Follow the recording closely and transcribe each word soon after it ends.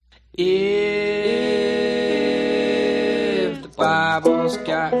If the Bible's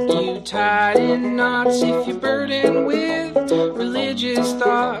got you tied in knots, if you're burdened with religious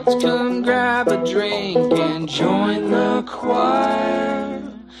thoughts, come grab a drink and join the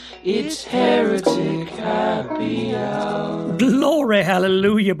choir. It's Heretic Happy Hour. Glory,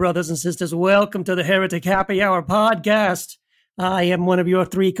 hallelujah, brothers and sisters. Welcome to the Heretic Happy Hour podcast. I am one of your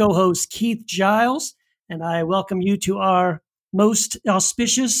three co-hosts, Keith Giles, and I welcome you to our most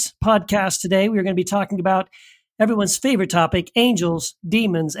auspicious podcast today. We're going to be talking about everyone's favorite topic, angels,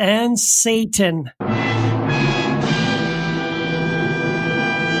 demons, and Satan.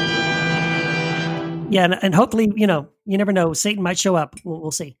 Yeah, and hopefully, you never know, Satan might show up.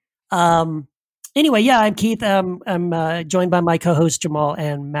 We'll see. Anyway, yeah, I'm Keith. I'm joined by my co-hosts, Jamal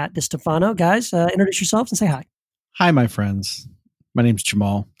and Matt DiStefano. Guys, introduce yourselves and say hi. Hi, my friends. My name's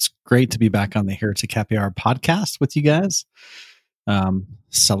Jamal. It's great to be back on the Heretic Happy Hour podcast with you guys,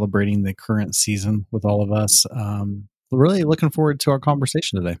 celebrating the current season with all of us. Really looking forward to our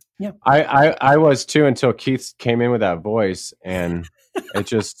conversation today. Yeah, I was too until Keith came in with that voice, and it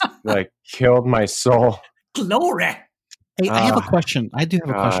just like killed my soul. Glory. Hey, I have a question. I do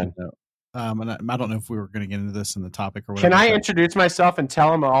have a question though. And I don't know if we were going to get into this in the topic or whatever. Can I introduce myself and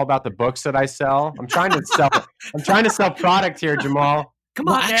tell them all about the books that I sell? I'm trying to sell product here, Jamal. Come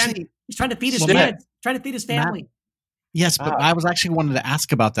on, man. He's trying to feed his kids. Trying to feed his family. Yes, but I was actually wanted to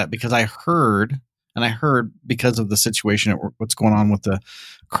ask about that because I heard because of the situation, what's going on with the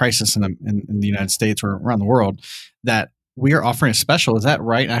crisis in the United States or around the world, that we are offering a special. Is that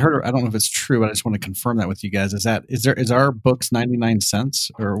right? I don't know if it's true, but I just want to confirm that with you guys. Is our books 99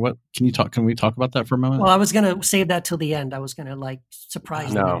 cents or what? Can we talk about that for a moment? Well, I was going to save that till the end. I was going to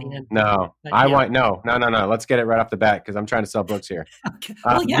surprise them at the end. No. Let's get it right off the bat because I'm trying to sell books here. Okay.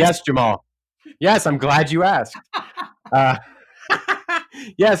 Well, yes, Jamal. Yes, I'm glad you asked.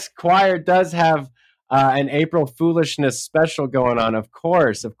 Yes, Choir does have an April Foolishness special going on. Of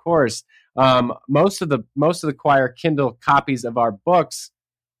course. Most of the Choir Kindle copies of our books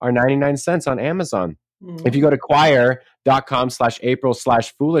are 99 cents on Amazon. If you go to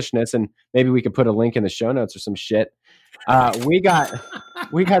choir.com/April/foolishness, and maybe we could put a link in the show notes or some shit. We got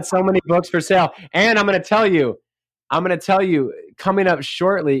so many books for sale. And I'm going to tell you, coming up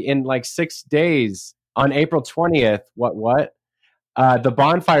shortly in like 6 days on April 20th, the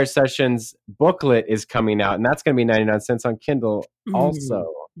Bonfire Sessions booklet is coming out, and that's going to be 99 cents on Kindle also.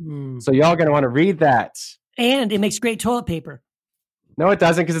 So y'all going to want to read that. And it makes great toilet paper. No, it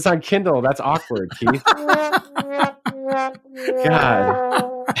doesn't because it's on Kindle. That's awkward, Keith.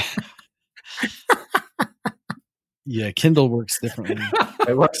 God. Yeah, Kindle works differently.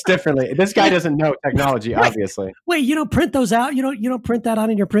 It works differently. This guy doesn't know technology, obviously. Wait, you don't print those out? You don't print that out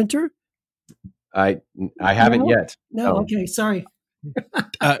in your printer? I haven't yet. No, okay, sorry.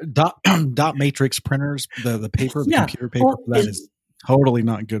 Dot matrix printers, the paper, the computer paper, that is totally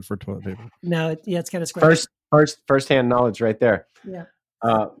not good for toilet paper. No, it's kind of scratchy. First-hand knowledge right there. Yeah.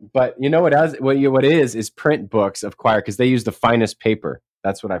 But you know what is print books of Choir because they use the finest paper.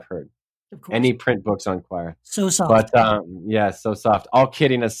 That's what I've heard. Of course. Any print books on Choir. So soft. But so soft. All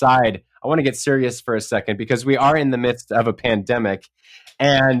kidding aside, I want to get serious for a second because we are in the midst of a pandemic,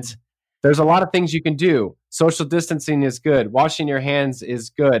 and there's a lot of things you can do. Social distancing is good. Washing your hands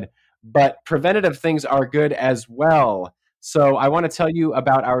is good. But preventative things are good as well. So I want to tell you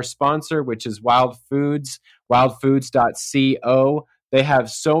about our sponsor, which is Wild Foods, wildfoods.co. They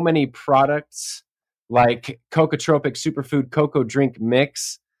have so many products like Cocotropic Superfood Cocoa Drink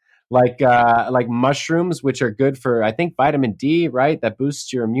Mix, like mushrooms, which are good for, I think, vitamin D, right? That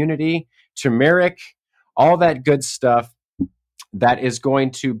boosts your immunity. Turmeric, all that good stuff that is going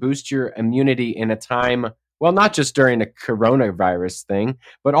to boost your immunity in a time, well, not just during a coronavirus thing,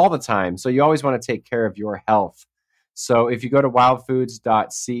 but all the time. So you always want to take care of your health. So if you go to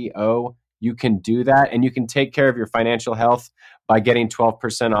wildfoods.co, you can do that, and you can take care of your financial health by getting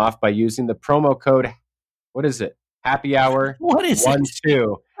 12% off by using the promo code, what is it? Happy Hour. What is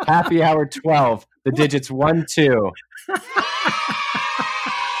 12. Happy Hour 12. The digits 12. I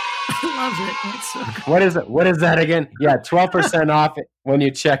love it. That's so cool. What is it? What is that again? Yeah, 12% off when you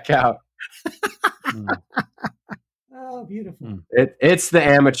check out. Oh, beautiful. It's the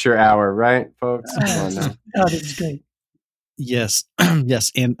amateur hour, right, folks? Oh, this is great. Yes.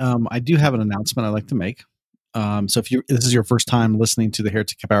 Yes. And I do have an announcement I'd like to make. So if this is your first time listening to the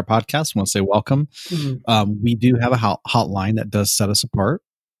Heretic Happy Hour podcast, I want to say welcome. Mm-hmm. We do have a hotline that does set us apart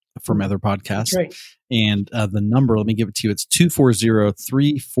from other podcasts. Right. And the number, let me give it to you. It's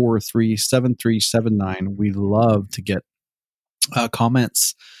 240-343-7379. We love to get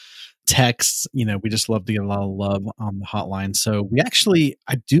comments, texts. We just love to get a lot of love on the hotline. So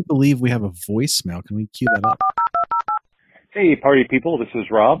I do believe we have a voicemail. Can we cue that up? Hey, party people. This is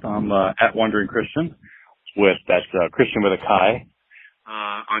Rob. I'm at Wandering Christian. That's Christian with a Chi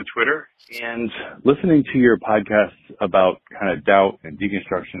on Twitter. And listening to your podcasts about kind of doubt and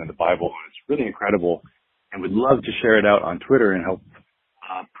deconstruction of the Bible, it's really incredible. And would love to share it out on Twitter and help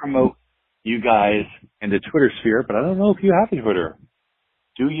promote you guys in the Twitter sphere. But I don't know if you have a Twitter.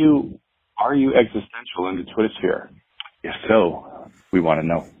 Are you existential in the Twitter sphere? If so, we want to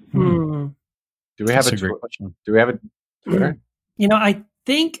know. Do we have a Twitter?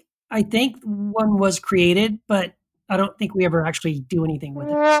 I think one was created, but I don't think we ever actually do anything with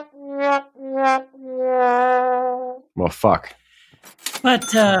it. Well, fuck.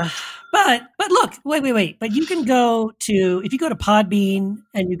 But look, wait. But you can if you go to Podbean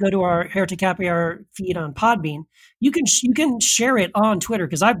and you go to our Heretic Happy Hour feed on Podbean, you can share it on Twitter,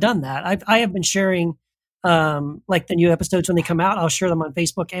 because I've done that. I have been sharing like the new episodes when they come out. I'll share them on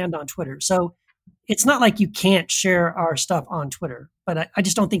Facebook and on Twitter. So it's not like you can't share our stuff on Twitter, but I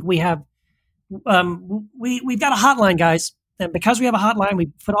just don't think we have. We've got a hotline, guys. And because we have a hotline, we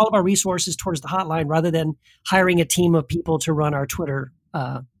put all of our resources towards the hotline rather than hiring a team of people to run our Twitter.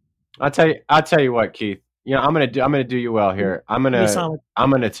 I'll tell you what, Keith. I'm gonna do you well here. I'm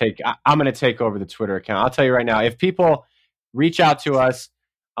gonna take over the Twitter account. I'll tell you right now, if people reach out to us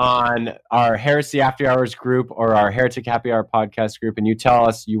on our Heresy After Hours group or our Heretic Happy Hour podcast group, and you tell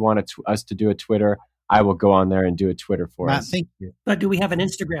us you want us to do a Twitter, I will go on there and do a Twitter for us. Thank you. But do we have an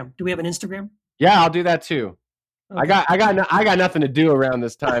Instagram? Yeah, I'll do that too. Okay. I got nothing to do around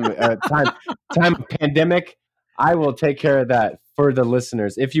this time time of pandemic. I will take care of that for the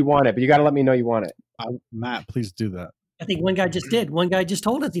listeners if you want it, but you got to let me know you want it. Matt, please do that. I think one guy just did. One guy just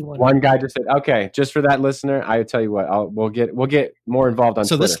told us he wanted. One guy just said, "Okay, just for that listener." I tell you what, we'll get more involved on.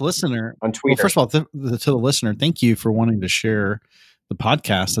 So Twitter, this listener on Twitter. Well, first of all, to the listener, thank you for wanting to share the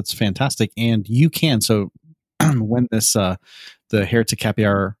podcast. That's fantastic, and you can. So when this the Heretic Happy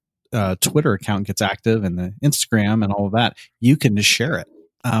Hour Twitter account gets active and the Instagram and all of that, you can just share it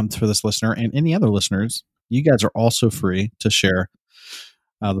for this listener and any other listeners. You guys are also free to share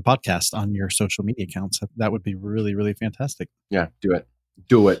the podcast on your social media accounts. That would be really, really fantastic. Yeah, do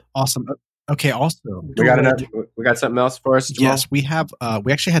it. Awesome. Okay. Also, we got something else for us, Jamal? Yes, we have.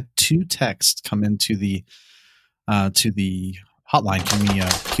 We actually had 2 texts come into the hotline. Can we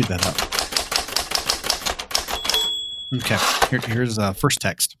cue that up? Okay. Here's first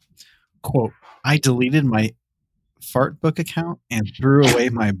text. Quote: I deleted my Fartbook account and threw away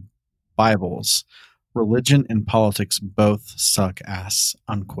my Bibles. Religion and politics both suck ass.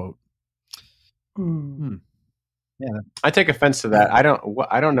 Unquote. Yeah, I take offense to that. I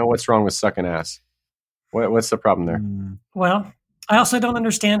don't know what's wrong with sucking ass. What's the problem there? Well, I also don't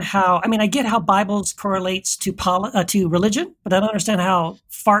understand how. I mean, I get how Bibles correlates to religion, but I don't understand how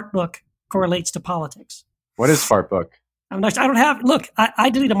Fartbook correlates to politics. What is Fartbook? I don't have. Look, I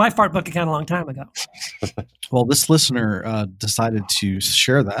deleted my Fartbook account a long time ago. Well, this listener decided to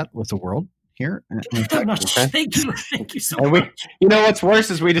share that with the world. Here. Thank you so much. And you know what's worse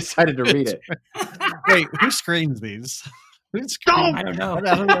is we decided to read it. Wait, who screens these? I don't know.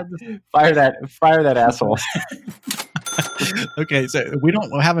 Fire that asshole. Okay, so we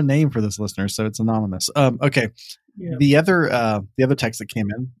don't have a name for this listener, so it's anonymous. Okay. Yeah. The other text that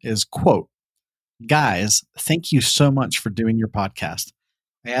came in is, quote, guys, thank you so much for doing your podcast.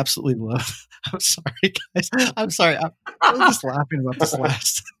 I absolutely love. I'm sorry, guys. I'm sorry. I'm just laughing about this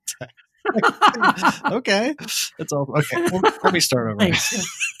last text. Okay, that's all. Okay, let me start over. Thanks.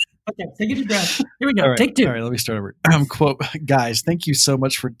 Okay, take a deep breath. Here we go. Right, take 2. All right, let me start over. Quote, guys, thank you so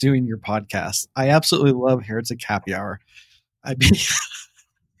much for doing your podcast. I absolutely love Heretic Happy Hour. I knew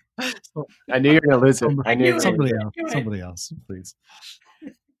you were going to lose it. I knew somebody else, please.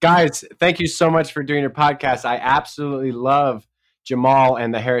 Guys, thank you so much for doing your podcast. I absolutely love Jamal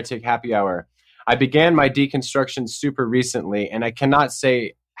and the Heretic Happy Hour. I began my deconstruction super recently, and I cannot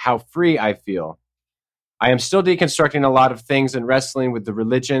say how free I feel. I am still deconstructing a lot of things and wrestling with the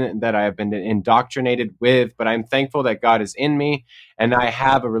religion that I have been indoctrinated with, but I'm thankful that God is in me and I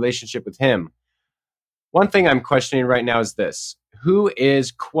have a relationship with him. One thing I'm questioning right now is this. Who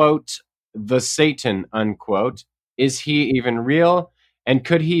is, quote, the Satan, unquote? Is he even real? And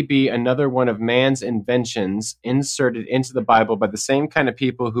could he be another one of man's inventions inserted into the Bible by the same kind of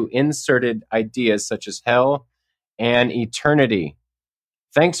people who inserted ideas such as hell and eternity?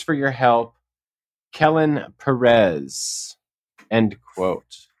 Thanks for your help, Kellen Perez. End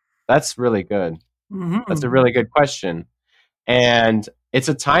quote. That's really good. Mm-hmm. That's a really good question. And it's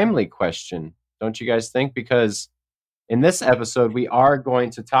a timely question, don't you guys think? Because in this episode, we are going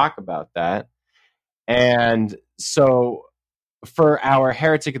to talk about that. And so for our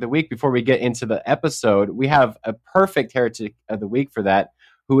Heretic of the Week, before we get into the episode, we have a perfect Heretic of the Week for that,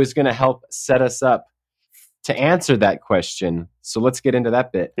 who is going to help set us up to answer that question. So let's get into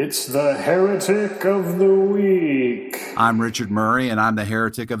that bit. It's the Heretic of the Week. I'm Richard Murray, and I'm the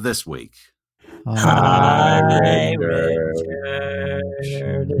Heretic of this week. Hi, Richard.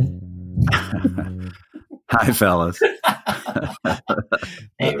 Richard. Hi, fellas.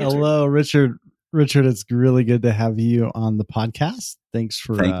 Hey, Richard. Hello, Richard. Richard, it's really good to have you on the podcast. Thanks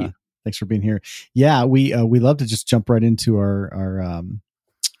for being here. Yeah, we love to just jump right into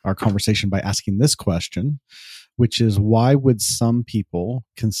our conversation by asking this question, which is, why would some people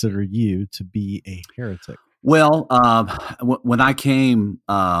consider you to be a heretic? Well, when I came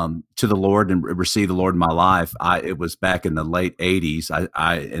to the Lord and received the Lord in my life, it was back in the late 80s.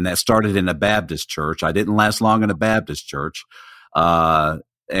 And that started in a Baptist church. I didn't last long in a Baptist church.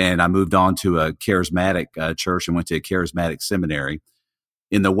 And I moved on to a charismatic church and went to a charismatic seminary.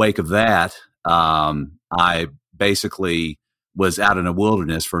 In the wake of that, I basically was out in the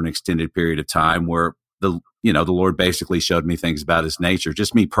wilderness for an extended period of time, where the Lord basically showed me things about His nature,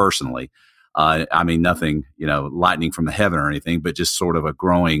 just me personally. I mean, nothing, lightning from the heaven or anything, but just sort of a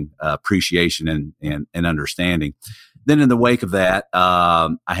growing appreciation and understanding. Then in the wake of that, I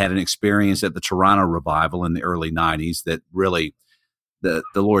had an experience at the Toronto revival in the early 90s that really, the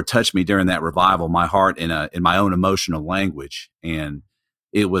Lord touched me during that revival, my heart in my own emotional language. And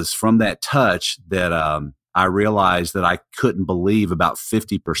it was from that touch that I realized that I couldn't believe about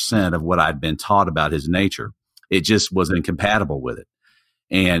 50% of what I'd been taught about His nature. It just was incompatible with it.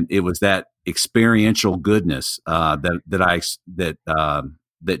 And it was that experiential goodness that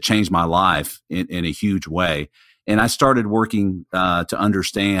changed my life in a huge way. And I started working to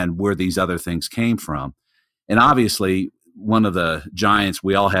understand where these other things came from. And obviously, one of the giants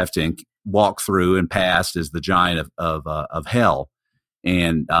we all have to walk through and past is the giant of hell.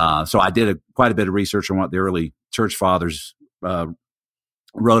 And so I did quite a bit of research on what the early church fathers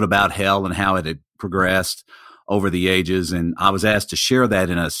wrote about hell and how it had progressed over the ages. And I was asked to share that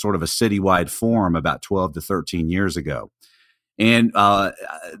in a sort of a citywide forum about 12 to 13 years ago. And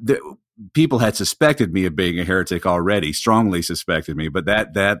people had suspected me of being a heretic already, strongly suspected me, but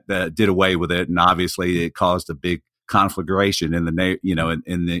that did away with it. And obviously it caused a big conflagration in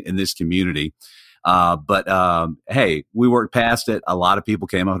in this community. But hey, we worked past it. A lot of people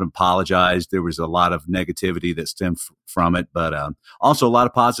came up and apologized. There was a lot of negativity that stemmed from it, but also a lot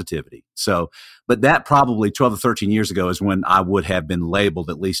of positivity. So, but that probably 12 to 13 years ago is when I would have been labeled,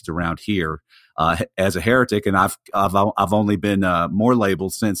 at least around here, as a heretic, and I've only been more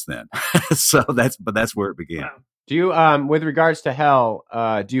labeled since then. So that's where it began. Do you, with regards to hell,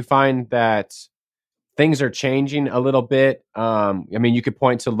 do you find that things are changing a little bit? I mean, you could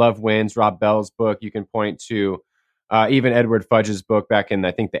point to Love Wins, Rob Bell's book. You can point to even Edward Fudge's book back in,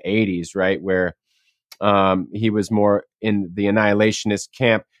 I think, the 80s, right, where he was more in the annihilationist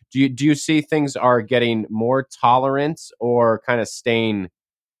camp. Do you see things are getting more tolerant or kind of staying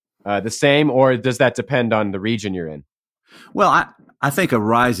the same, or does that depend on the region you're in? Well, I think a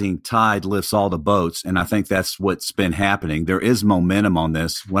rising tide lifts all the boats, and I think that's what's been happening. There is momentum on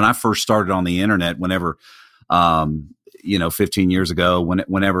this. When I first started on the internet, whenever, 15 years ago,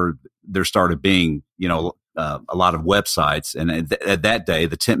 whenever there started being, a lot of websites, and at that day,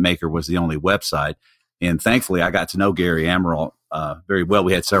 the Tent Maker was the only website. And thankfully, I got to know Gary Amaral very well.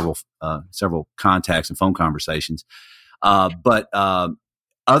 We had several contacts and phone conversations. But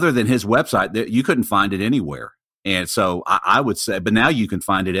other than his website, you couldn't find it anywhere. And so I would say, but now you can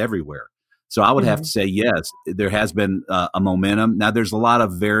find it everywhere. So I would have to say, yes, there has been a momentum. Now there's a lot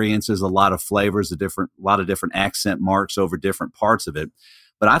of variances, a lot of flavors, a lot of different accent marks over different parts of it.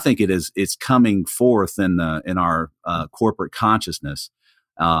 But I think it's coming forth in our corporate consciousness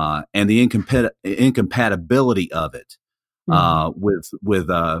and the incompatibility of it with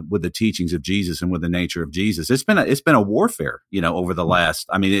the teachings of Jesus and with the nature of Jesus. It's been a warfare, over the last.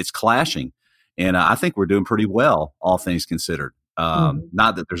 I mean, it's clashing. And I think we're doing pretty well, all things considered.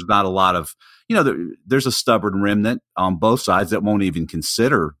 Not that there's not a lot of, there's a stubborn remnant on both sides that won't even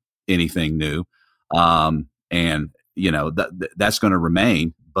consider anything new. And, that's going to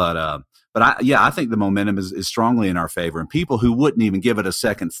remain. But I think the momentum is strongly in our favor. And people who wouldn't even give it a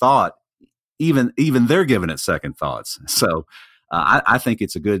second thought, even they're giving it second thoughts. So I think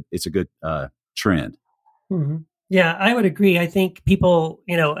it's a good trend. Mm-hmm. Yeah, I would agree. I think people,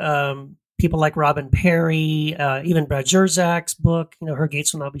 people like Robin Perry, even Brad Jerzak's book, Her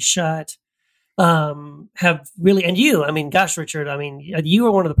Gates Will Not Be Shut, have really, and you, I mean, gosh, Richard, I mean, you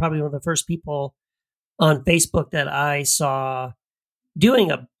were probably one of the first people on Facebook that I saw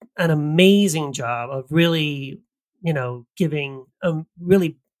doing an amazing job of really, giving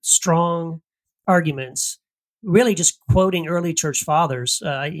really strong arguments, really just quoting early church fathers.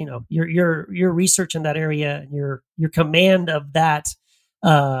 Your research in that area and your command of that,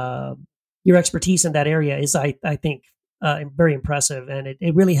 your expertise in that area is, I think, very impressive, and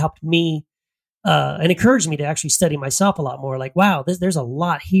it really helped me and encouraged me to actually study myself a lot more. Like, wow, there's a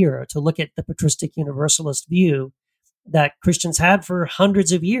lot here to look at the patristic universalist view that Christians had for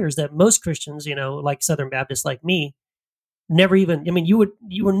hundreds of years, that most Christians, like Southern Baptists like me, never even,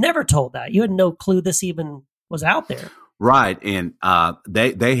 you were never told that. You had no clue this even was out there. Right. And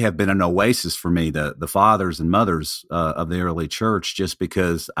they have been an oasis for me, the fathers and mothers of the early church, just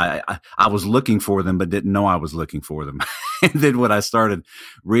because I was looking for them, but didn't know I was looking for them. And then when I started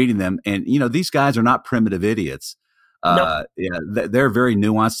reading them, and, these guys are not primitive idiots. Nope. They're very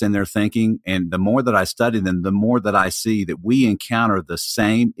nuanced in their thinking. And the more that I study them, the more that I see that we encounter the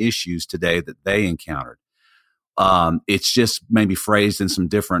same issues today that they encountered. It's just maybe phrased in some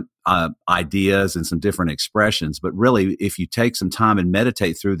different ideas and some different expressions. But really, if you take some time and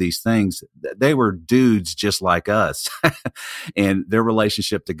meditate through these things, they were dudes just like us. And their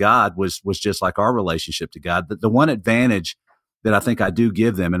relationship to God was just like our relationship to God. The one advantage that I think I do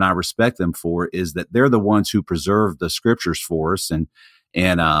give them, and I respect them for, is that they're the ones who preserve the scriptures for us, and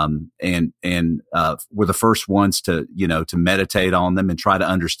were the first ones to meditate on them and try to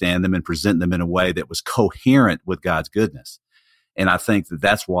understand them and present them in a way that was coherent with God's goodness. And I think that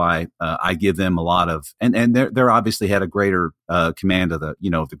that's why I give them a lot of, and they're obviously had a greater command of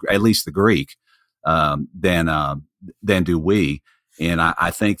at least the Greek than do we. And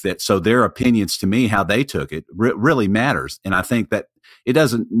I think that, so their opinions to me, how they took it really matters. And I think that it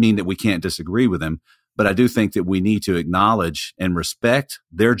doesn't mean that we can't disagree with them, but I do think that we need to acknowledge and respect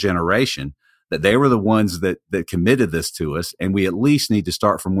their generation, that they were the ones that committed this to us. And we at least need to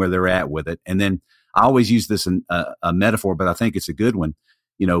start from where they're at with it. And then I always use this in a metaphor, but I think it's a good one.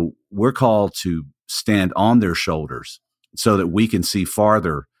 We're called to stand on their shoulders so that we can see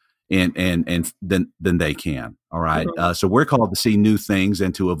farther and than they can. All right. Mm-hmm. So we're called to see new things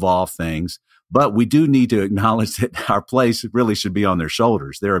and to evolve things, but we do need to acknowledge that our place really should be on their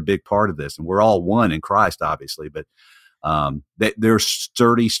shoulders. They're a big part of this, and we're all one in Christ, obviously, but they're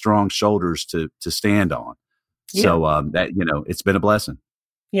sturdy, strong shoulders to stand on. Yeah. So that, it's been a blessing.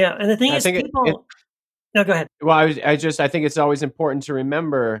 Yeah. And the thing is, people, no, go ahead. Well, I think it's always important to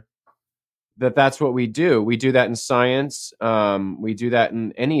remember that that's what we do. We do that in science. We do that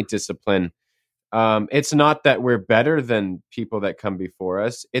in any discipline. It's not that we're better than people that come before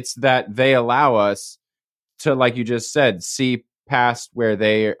us. It's that they allow us to, like you just said, see past where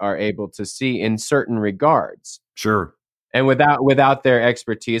they are able to see in certain regards. Sure. And without their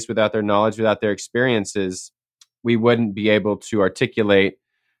expertise, without their knowledge, without their experiences, we wouldn't be able to articulate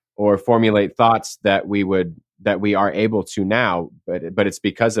or formulate thoughts that we are able to now. But it's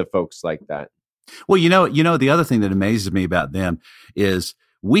because of folks like that. Well, the other thing that amazes me about them is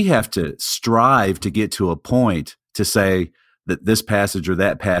we have to strive to get to a point to say that this passage or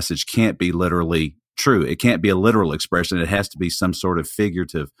that passage can't be literally true. It can't be a literal expression. It has to be some sort of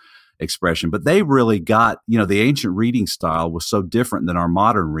figurative expression. But they really got, the ancient reading style was so different than our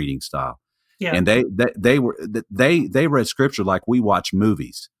modern reading style. Yeah. And they read scripture like we watch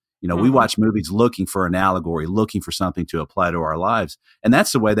movies. We watch movies looking for an allegory, looking for something to apply to our lives. And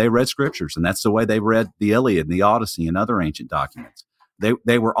that's the way they read scriptures. And that's the way they read the Iliad and the Odyssey and other ancient documents.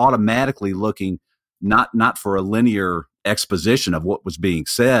 They were automatically looking not for a linear exposition of what was being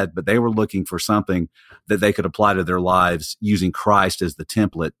said, but they were looking for something that they could apply to their lives using Christ as the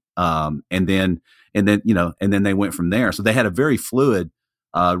template. And then they went from there. So they had a very fluid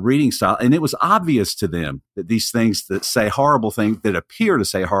reading style, and it was obvious to them that these things that say horrible things, that appear to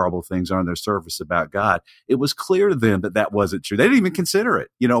say horrible things on their surface about God, it was clear to them that wasn't true. They didn't even consider it.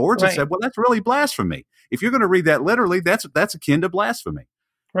 Origen said, "Well, that's really blasphemy. If you're going to read that literally, that's akin to blasphemy."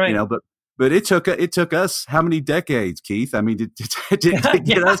 Right. But it took us how many decades, Keith? I mean, to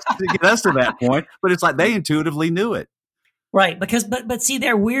get us to that point. But it's like they intuitively knew it. Right, because but see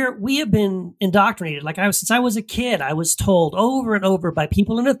there we have been indoctrinated. Since I was a kid, I was told over and over by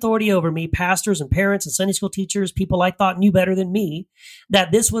people in authority over me, pastors and parents and Sunday school teachers, people I thought knew better than me,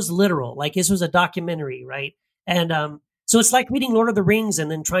 that this was literal, like this was a documentary, right? And so it's like reading Lord of the Rings and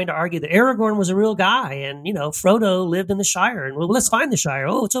then trying to argue that Aragorn was a real guy and Frodo lived in the Shire, and well, let's find the Shire.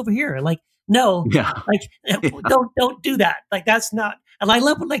 Oh, it's over here. Like, no, don't do that. Like, that's not. And I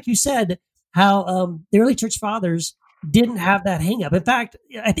love, like you said, how the early church fathers didn't have that hang up. In fact,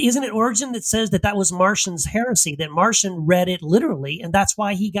 isn't it Origen that says that was Marcion's heresy, that Marcion read it literally, and that's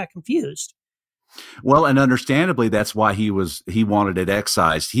why he got confused? Well, and understandably, that's why he wanted it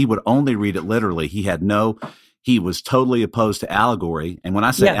excised. He would only read it literally. He was totally opposed to allegory. And when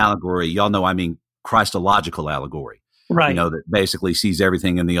I say allegory, y'all know I mean Christological allegory. Right. You know, that basically sees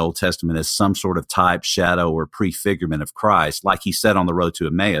everything in the Old Testament as some sort of type, shadow, or prefigurement of Christ, like he said on the road to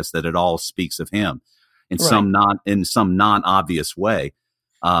Emmaus, that it all speaks of him in some non-obvious way.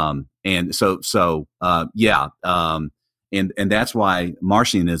 And that's why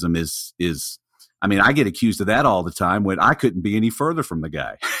Marcionism is. I mean, I get accused of that all the time when I couldn't be any further from the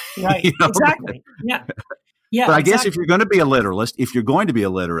guy. Right. You know? Exactly. Yeah. Yeah. But I guess if you're going to be a literalist,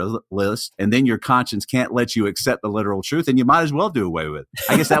 and then your conscience can't let you accept the literal truth, then you might as well do away with it.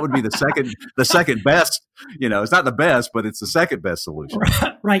 I guess that would be the second best. You know, it's not the best, but it's the second best solution.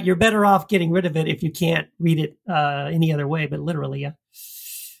 Right. You're better off getting rid of it if you can't read it any other way, but literally, yeah.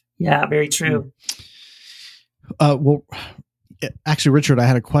 Yeah, very true. Well, actually, Richard, I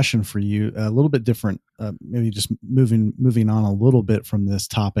had a question for you, a little bit different, maybe just moving on a little bit from this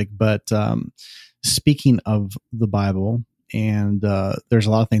topic, but speaking of the Bible, and there's a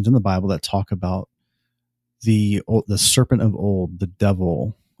lot of things in the Bible that talk about the serpent of old, the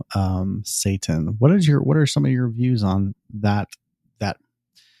devil, Satan. What are some of your views on that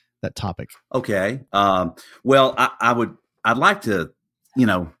topic? Okay. Well, I'd like to,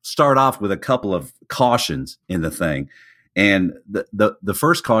 start off with a couple of cautions in the thing. And the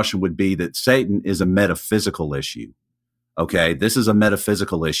first caution would be that Satan is a metaphysical issue. Okay. This is a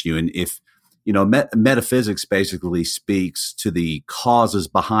metaphysical issue. And if, metaphysics basically speaks to the causes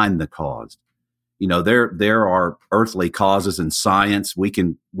behind the cause. There are earthly causes in science. We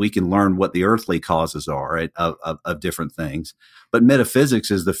can learn what the earthly causes are of different things. But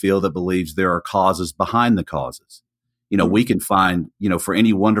metaphysics is the field that believes there are causes behind the causes. We can find, for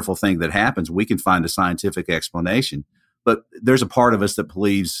any wonderful thing that happens, we can find a scientific explanation. But there's a part of us that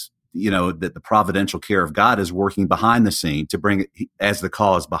believes, that the providential care of God is working behind the scene to bring it as the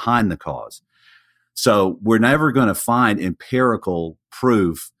cause behind the cause. So we're never going to find empirical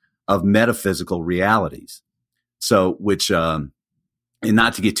proof of metaphysical realities. So, and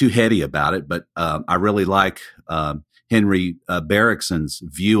not to get too heady about it, but I really like Henry Bergson's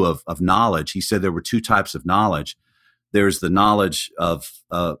view of knowledge. He said there were two types of knowledge. There's the knowledge of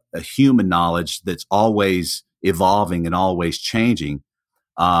a human knowledge that's always evolving and always changing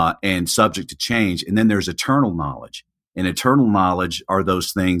and subject to change. And then there's eternal knowledge. And eternal knowledge are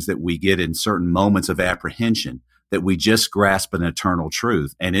those things that we get in certain moments of apprehension, that we just grasp an eternal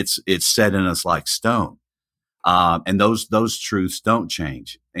truth, and it's set in us like stone. And those truths don't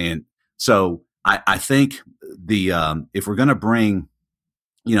change. And so I think if we're going to bring,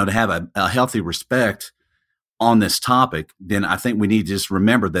 to have a healthy respect on this topic, then I think we need to just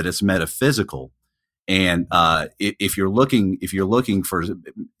remember that it's metaphysical. And if you're looking for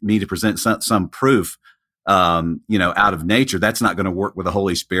me to present some proof, out of nature, that's not going to work with the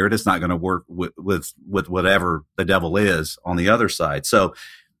Holy Spirit. It's not going to work with whatever the devil is on the other side. So,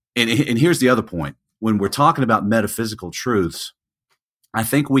 and here's the other point. When we're talking about metaphysical truths, I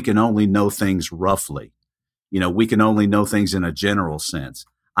think we can only know things roughly. We can only know things in a general sense.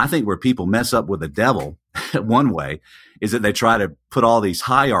 I think where people mess up with the devil one way is that they try to put all these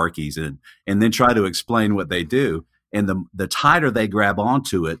hierarchies in and then try to explain what they do. And the tighter they grab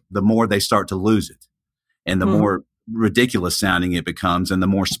onto it, the more they start to lose it. And the more ridiculous sounding it becomes, and the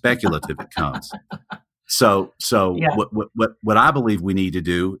more speculative it comes. So what I believe we need to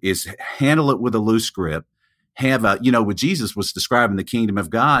do is handle it with a loose grip. Have what Jesus was describing the kingdom of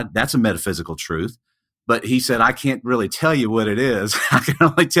God, that's a metaphysical truth. But he said, I can't really tell you what it is. I can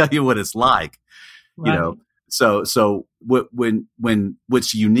only tell you what it's like, Right. So when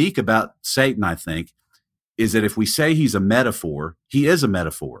what's unique about Satan, I think, is that if we say he's a metaphor, he is a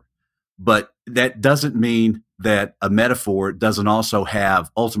metaphor. But that doesn't mean that a metaphor doesn't also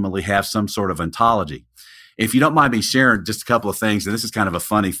ultimately have some sort of ontology. If you don't mind me sharing just a couple of things, and this is kind of a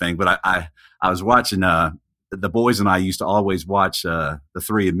funny thing, but I was watching, the boys and I used to always watch the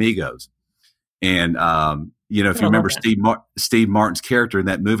Three Amigos. And, if you remember Steve Martin's character in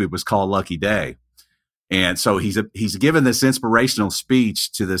that movie was called Lucky Day. And so he's given this inspirational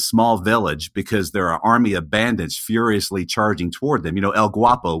speech to this small village because there are an army of bandits furiously charging toward them. El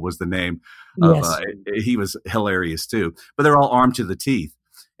Guapo was the name of, Yes. He was hilarious too, but they're all armed to the teeth.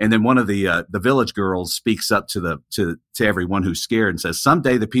 And then one of the village girls speaks up to everyone who's scared and says,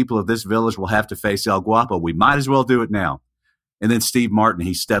 someday the people of this village will have to face El Guapo. We might as well do it now. And then Steve Martin,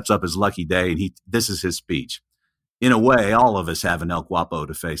 he steps up as Lucky Day, and this is his speech. In a way, all of us have an El Guapo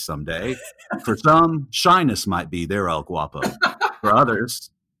to face someday. For some, shyness might be their El Guapo. For others,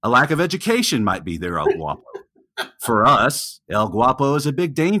 a lack of education might be their El Guapo. For us, El Guapo is a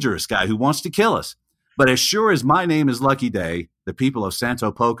big, dangerous guy who wants to kill us. But as sure as my name is Lucky Day, the people of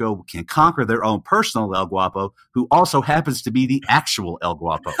Santo Poco can conquer their own personal El Guapo, who also happens to be the actual El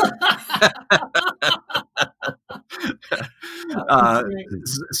Guapo.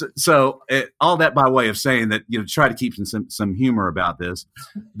 All that by way of saying that, try to keep some humor about this,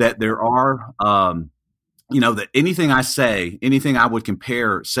 that there are, that anything I say, anything I would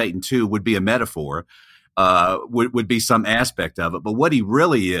compare Satan to would be a metaphor, would be some aspect of it. But what he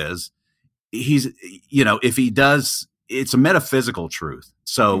really is, he's, if he does, it's a metaphysical truth.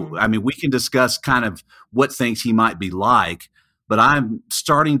 So, I mean, we can discuss kind of what things he might be like, but I'm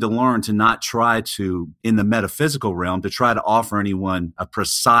starting to learn to not try to, in the metaphysical realm, to try to offer anyone a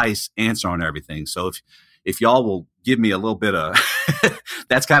precise answer on everything. So if y'all will give me a little bit of,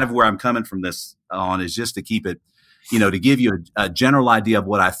 that's kind of where I'm coming from this on, is just to keep it, to give you a general idea of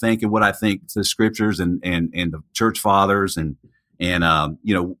what I think and what I think the scriptures and the church fathers and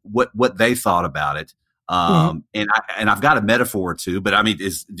what they thought about it. And I've got a metaphor too, but I mean,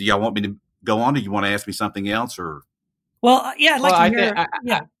 do y'all want me to go on? Do you want to ask me something else, or? Well, yeah, I'd like to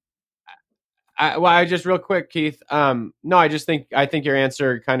hear. I just real quick, Keith. No, I think your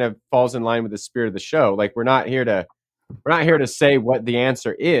answer kind of falls in line with the spirit of the show. Like, we're not here to say what the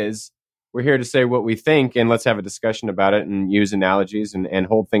answer is. We're here to say what we think, and let's have a discussion about it and use analogies and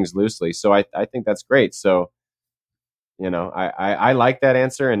hold things loosely. So I think that's great. So, I like that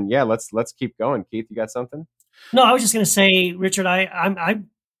answer, and yeah, let's keep going. Keith, you got something? No, I was just going to say, Richard, I'm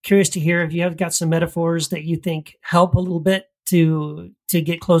curious to hear if you have got some metaphors that you think help a little bit to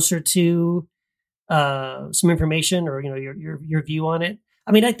get closer to some information, or your view on it.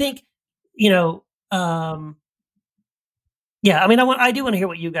 I mean, I think I do want to hear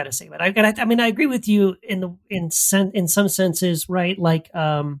what you got to say, but I agree with you in some senses, right? Like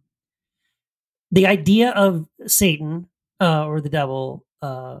the idea of Satan or the devil.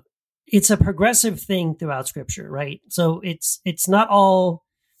 It's a progressive thing throughout Scripture, right? So it's not all.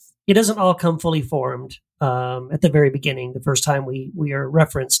 It doesn't all come fully formed at the very beginning, the first time we are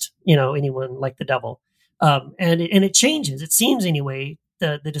referenced, anyone like the devil. And it changes. It seems anyway,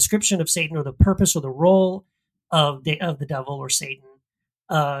 the description of Satan, or the purpose or the role of the devil or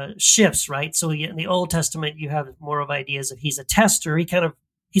Satan shifts, right? So in the Old Testament, you have more of ideas of he's a tester.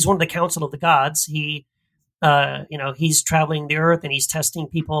 He's one of the council of the gods. He's traveling the earth and he's testing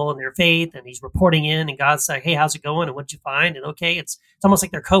people and their faith, and he's reporting in, and God's like, hey, how's it going? And what'd you find? And okay, it's almost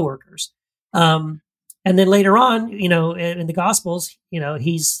like they're coworkers. And then later on, in the Gospels,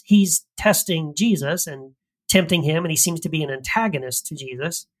 he's testing Jesus and tempting him, and he seems to be an antagonist to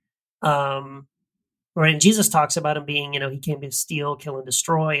Jesus. Right? And Jesus talks about him being, he came to steal, kill, and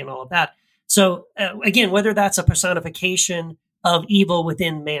destroy, and all of that. So again, whether that's a personification of evil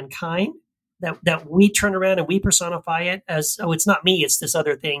within mankind, that we turn around and we personify it as, oh, it's not me, it's this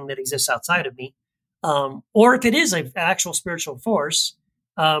other thing that exists outside of me. Or if it is an actual spiritual force,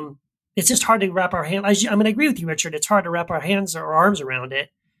 it's just hard to wrap our hand. I agree with you, Richard. It's hard to wrap our hands or arms around it,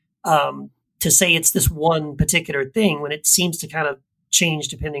 to say it's this one particular thing, when it seems to kind of change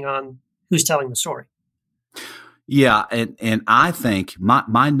depending on who's telling the story. Yeah. And I think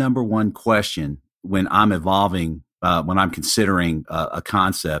my number one question when I'm evolving, when I'm considering a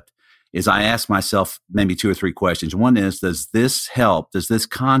concept, is I ask myself maybe 2 or 3 questions. One is, does this help? Does this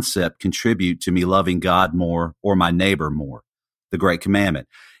concept contribute to me loving God more or my neighbor more? The great commandment.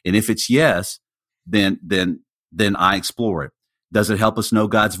 And if it's yes, then I explore it. Does it help us know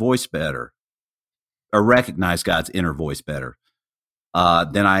God's voice better, or recognize God's inner voice better?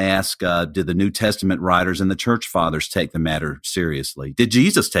 Then I ask, did the New Testament writers and the church fathers take the matter seriously? Did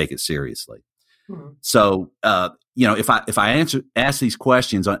Jesus take it seriously? Mm-hmm. So, if I ask these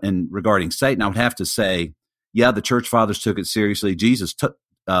questions regarding Satan, I would have to say, yeah, the church fathers took it seriously. Jesus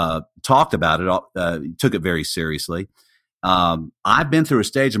talked about it, took it very seriously. I've been through a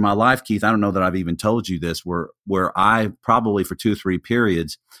stage in my life, Keith, I don't know that I've even told you this, where I probably for 2 or 3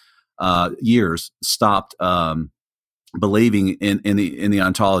 years stopped believing in the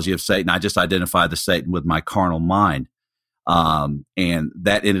ontology of Satan. I just identified the Satan with my carnal mind. And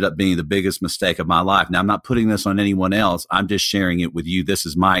that ended up being the biggest mistake of my life. Now, I'm not putting this on anyone else. I'm just sharing it with you. This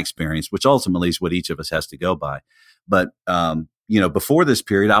is my experience, which ultimately is what each of us has to go by. But, before this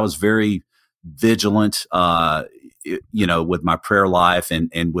period, I was very vigilant, with my prayer life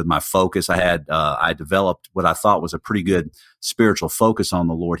and with my focus. I developed what I thought was a pretty good spiritual focus on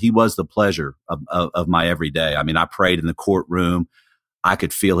the Lord. He was the pleasure of my everyday. I mean, I prayed in the courtroom. I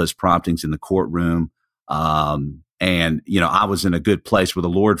could feel his promptings in the courtroom. And, I was in a good place with the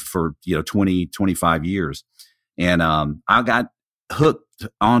Lord for, 20, 25 years. And I got hooked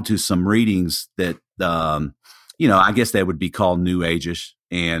onto some readings that, I guess that would be called New Age-ish.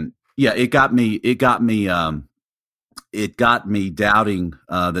 And yeah, it got me doubting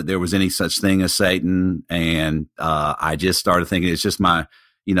that there was any such thing as Satan. And I just started thinking it's just my,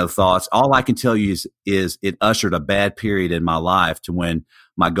 thoughts. All I can tell you is it ushered a bad period in my life to when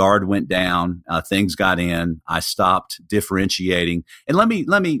my guard went down, things got in, I stopped differentiating. And let me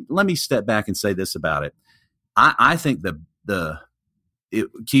step back and say this about it. I think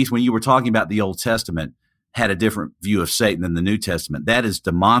Keith, when you were talking about the Old Testament, had a different view of Satan than the New Testament. That is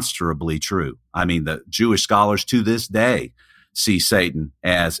demonstrably true. I mean, the Jewish scholars to this day see Satan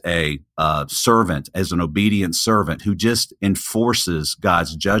as a servant, as an obedient servant who just enforces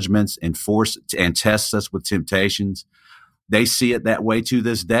God's judgments, and tests us with temptations. They see it that way to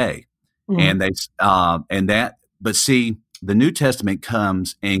this day. Mm-hmm. But see, the New Testament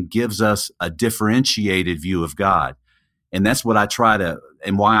comes and gives us a differentiated view of God. And that's what I try to,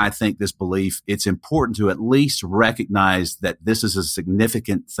 and why I think this belief, it's important to at least recognize that this is a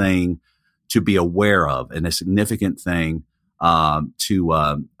significant thing to be aware of, and a significant thing to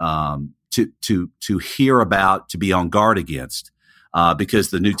hear about, to be on guard against, because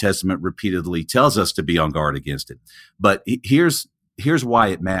the New Testament repeatedly tells us to be on guard against it. But here's why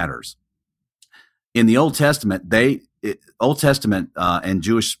it matters. In the Old Testament, and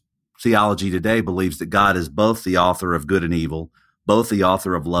Jewish theology today believes that God is both the author of good and evil, both the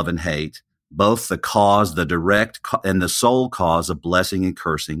author of love and hate, both the cause, the direct and the sole cause of blessing and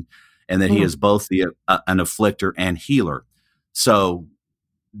cursing, and that he is both an afflictor and healer. So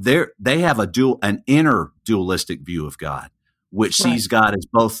they have an inner dualistic view of God, which sees God as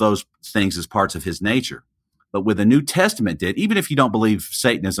both those things as parts of his nature. But with the New Testament even if you don't believe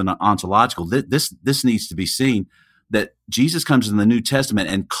Satan is an ontological, this needs to be seen, that Jesus comes in the New Testament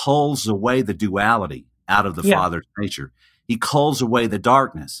and culls away the duality out of the Father's nature. He culls away the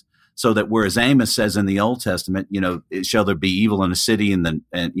darkness, so that whereas Amos says in the Old Testament, shall there be evil in a city, and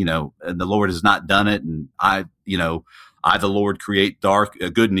the Lord has not done it, and I the Lord create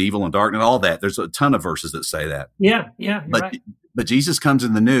good and evil and dark, and all that. There's a ton of verses that say that. Yeah. But Jesus comes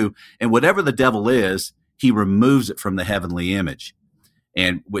in the New, and whatever the devil is, he removes it from the heavenly image.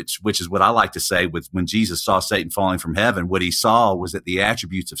 And which is what I like to say, with when Jesus saw Satan falling from heaven, what he saw was that the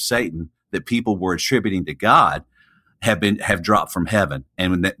attributes of Satan that people were attributing to God have dropped from heaven,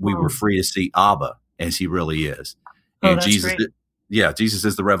 and that we were free to see Abba as he really is. And Jesus, Jesus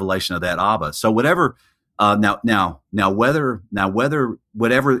is the revelation of that Abba. So whatever, whether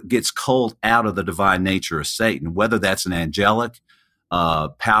whatever gets culled out of the divine nature of Satan, whether that's an angelic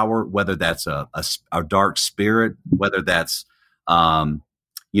power, whether that's a dark spirit, whether that's some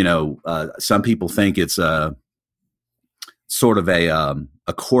people think it's a sort of a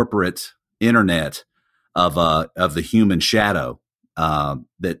corporate internet of the human shadow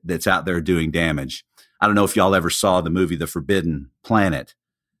that's out there doing damage. I don't know if y'all ever saw the movie The Forbidden Planet,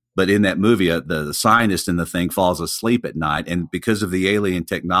 but in that movie, the scientist in the thing falls asleep at night, and because of the alien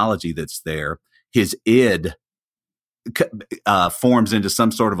technology that's there, his id forms into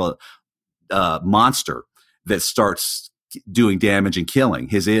some sort of a monster that starts doing damage and killing.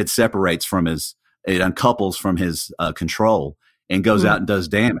 His id separates from it uncouples from his control and goes out and does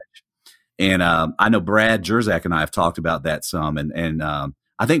damage. And I know Brad Jersak and I have talked about that some, and I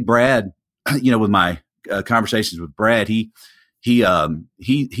think Brad, with my conversations with Brad, he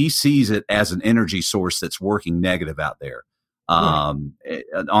sees it as an energy source that's working negative out there. On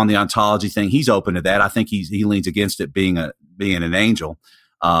the ontology thing, he's open to that. I think he leans against it being an angel,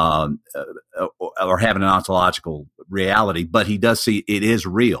 or having an ontological reality, but he does see it is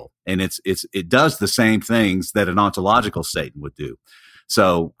real, and it does the same things that an ontological Satan would do.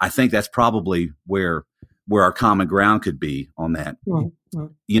 So I think that's probably where our common ground could be on that.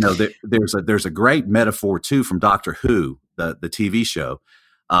 There's a great metaphor too from Doctor Who, the TV show,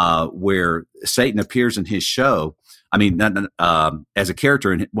 where Satan appears in his show. I mean, as a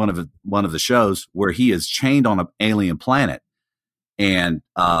character in one of the shows, where he is chained on an alien planet, and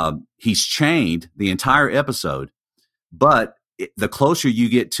he's chained the entire episode. But the closer you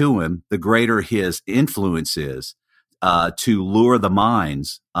get to him, the greater his influence is to lure the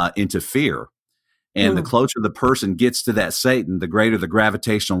minds into fear. And the closer the person gets to that Satan, the greater the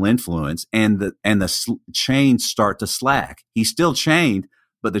gravitational influence, and the chains start to slack. He's still chained,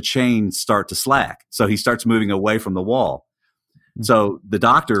 but the chains start to slack. So he starts moving away from the wall. So the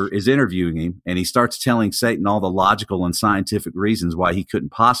doctor is interviewing him, and he starts telling Satan all the logical and scientific reasons why he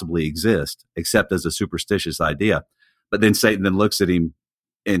couldn't possibly exist, except as a superstitious idea. But then Satan then looks at him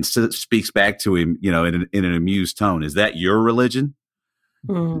and speaks back to him, in an amused tone. Is that your religion?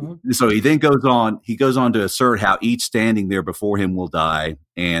 Mhm. So he then goes on to assert how each standing there before him will die.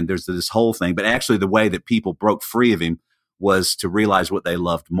 And there's this whole thing. But actually, the way that people broke free of him was to realize what they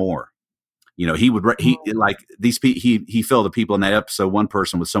loved more. You know, he filled the people in that episode, one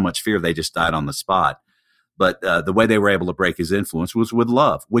person with so much fear, they just died on the spot. But the way they were able to break his influence was with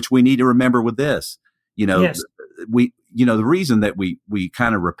love, which we need to remember with this. You know, Yes. The reason that we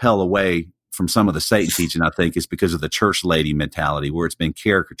kind of repel away from some of the Satan teaching, I think, is because of the church lady mentality where it's been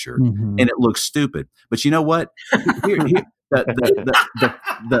caricatured and it looks stupid. But you know what?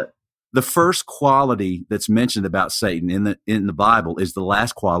 The first quality that's mentioned about Satan in the Bible is the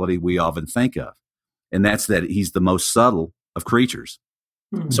last quality we often think of, and that's that he's the most subtle of creatures.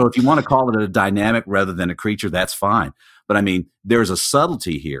 Mhm. So if you want to call it a dynamic rather than a creature, that's fine. But I mean, there's a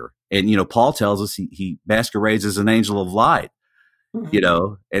subtlety here, and Paul tells us he masquerades as an angel of light.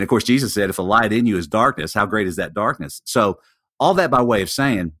 Mhm. And of course, Jesus said, "If the light in you is darkness, how great is that darkness?" So all that by way of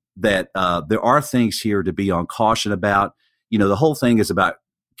saying that there are things here to be on caution about. The whole thing is about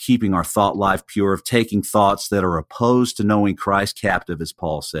keeping our thought life pure, of taking thoughts that are opposed to knowing Christ captive, as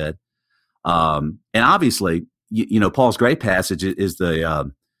Paul said. And obviously, Paul's great passage is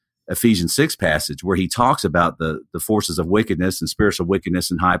the Ephesians 6 passage where he talks about the forces of wickedness and spiritual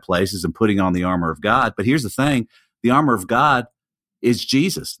wickedness in high places and putting on the armor of God. But here's the thing. The armor of God is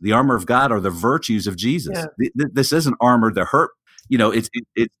Jesus. The armor of God are the virtues of Jesus. Yeah. This isn't armor to hurt. It's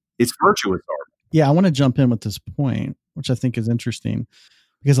virtuous armor. Yeah, I want to jump in with this point, which I think is interesting,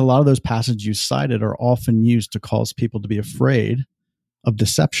 because a lot of those passages you cited are often used to cause people to be afraid of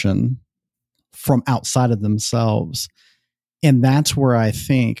deception from outside of themselves. And that's where I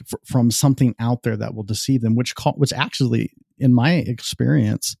think from something out there that will deceive them, which actually, in my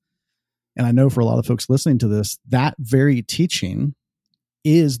experience, and I know for a lot of folks listening to this, that very teaching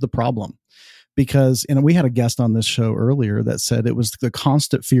is the problem. Because, and we had a guest on this show earlier that said it was the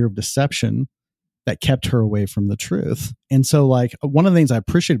constant fear of deception that kept her away from the truth. And so, like, one of the things I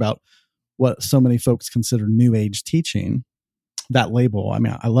appreciate about what so many folks consider New Age teaching, that label, I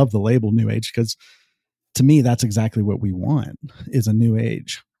mean, I love the label New Age because to me, that's exactly what we want, is a New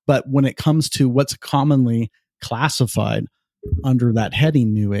Age. But when it comes to what's commonly classified under that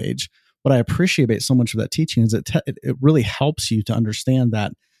heading New Age, what I appreciate so much of that teaching is it really helps you to understand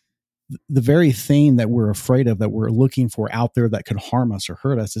that the very thing that we're afraid of, that we're looking for out there that could harm us or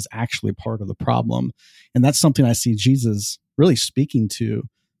hurt us, is actually part of the problem. And that's something I see Jesus really speaking to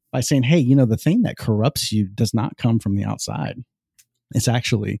by saying, hey, the thing that corrupts you does not come from the outside. It's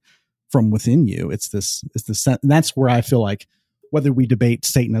actually from within you. It's this, and that's where I feel like whether we debate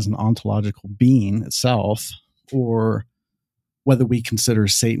Satan as an ontological being itself, or whether we consider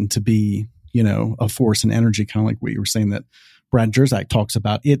Satan to be, a force and energy, kind of like what you were saying that Brad Jersak talks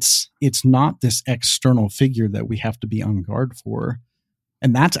about, it's not this external figure that we have to be on guard for.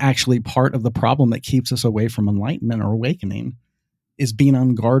 And that's actually part of the problem that keeps us away from enlightenment or awakening, is being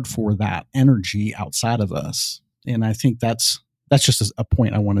on guard for that energy outside of us. And I think that's just a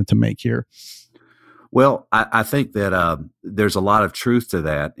point I wanted to make here. Well, I think that there's a lot of truth to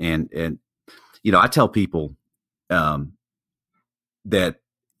that. And I tell people that,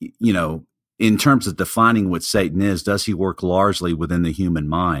 in terms of defining what Satan is, does he work largely within the human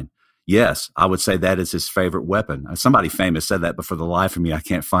mind? Yes, I would say that is his favorite weapon. Somebody famous said that, but for the life of me, I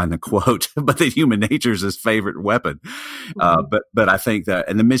can't find the quote. But the human nature is his favorite weapon. But I think that,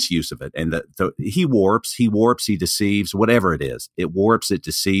 and the misuse of it, and he warps, he deceives, whatever it is. It warps, it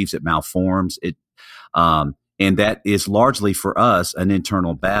deceives, it malforms. And that is largely for us an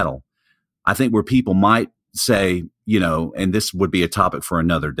internal battle. I think where people might say, and this would be a topic for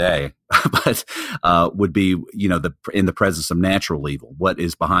another day, but would be, in the presence of natural evil. What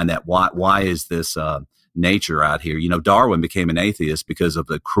is behind that? Why is this nature out here? Darwin became an atheist because of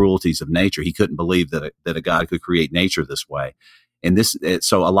the cruelties of nature. He couldn't believe that a God could create nature this way. And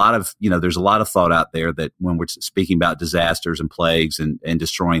so a lot of, there's a lot of thought out there that when we're speaking about disasters and plagues and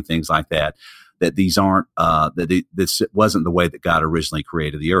destroying things like that, that these aren't, this wasn't the way that God originally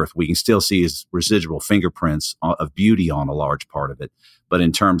created the earth. We can still see his residual fingerprints of beauty on a large part of it. But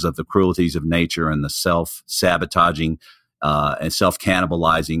in terms of the cruelties of nature and the self-sabotaging and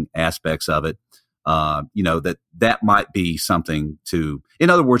self-cannibalizing aspects of it, that might be something to, in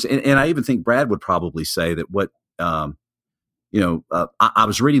other words, and I even think Brad would probably say that what, I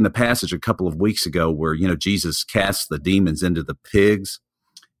was reading the passage a couple of weeks ago where, Jesus casts the demons into the pigs.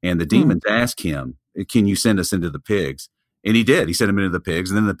 And the demons asked him, can you send us into the pigs? And he did. He sent them into the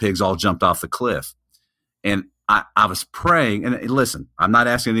pigs, and then the pigs all jumped off the cliff. And I was praying, and listen, I'm not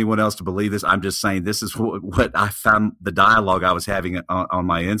asking anyone else to believe this. I'm just saying this is what I found, the dialogue I was having on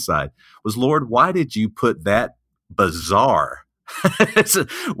my inside was, Lord, why did you put that bizarre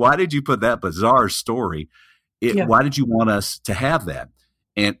Why did you put that bizarre story? Why did you want us to have that?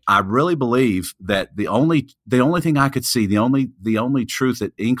 And I really believe that the only thing I could see, the only truth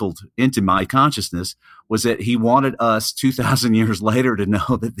that inkled into my consciousness was that he wanted us 2,000 years later to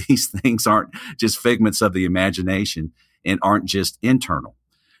know that these things aren't just figments of the imagination and aren't just internal.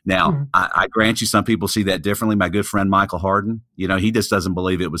 Now, I grant you, some people see that differently. My good friend Michael Harden, he just doesn't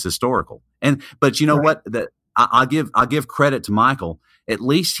believe it was historical. But you know what? I'll give credit to Michael. At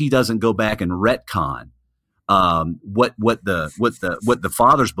least he doesn't go back and retcon what the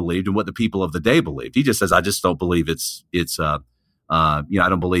fathers believed and what the people of the day believed. He just says, I just don't believe I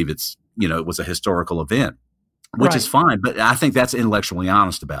don't believe it was a historical event, which is fine. But I think that's intellectually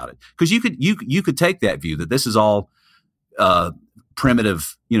honest about it, because you could take that view that this is all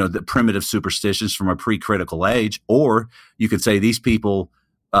primitive, the primitive superstitions from a pre-critical age, or you could say these people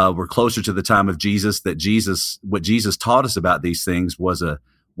were closer to the time of Jesus, that what Jesus taught us about these things was an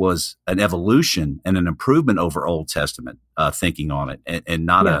evolution and an improvement over Old Testament thinking on it, and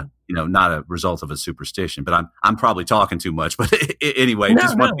not a result of a superstition. But I'm probably talking too much. But anyway,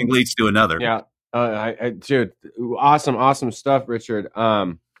 one thing leads to another. Yeah, dude, awesome stuff, Richard.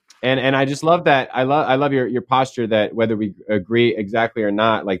 And I just love that. I love your posture that whether we agree exactly or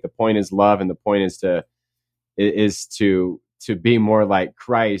not, like the point is love, and the point is to be more like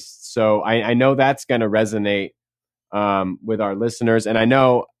Christ. So I know that's going to resonate with our listeners, and I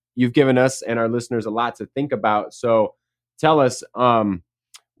know you've given us and our listeners a lot to think about. So tell us,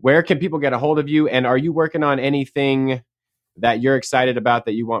 where can people get a hold of you, and are you working on anything that you're excited about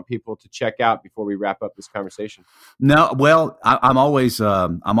that you want people to check out before we wrap up this conversation? No, well, I'm always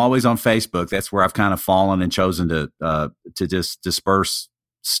on Facebook. That's where I've kind of fallen and chosen to just disperse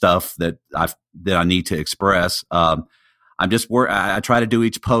stuff that I need to express. I try to do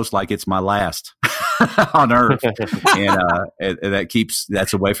each post like it's my last on earth, and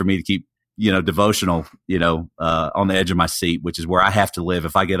that's a way for me to keep devotional, on the edge of my seat, which is where I have to live.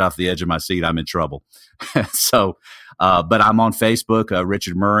 If I get off the edge of my seat, I'm in trouble. So, but I'm on Facebook,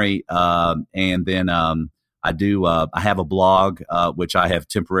 Richard Murray, and then I have a blog which I have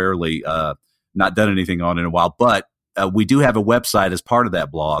temporarily not done anything on in a while, but we do have a website as part of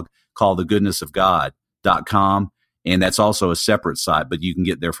that blog called thegoodnessofgod.com. And that's also a separate site, but you can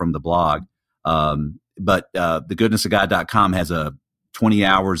get there from the blog. But thegoodnessofgod.com has 20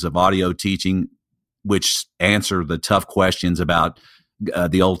 hours of audio teaching, which answer the tough questions about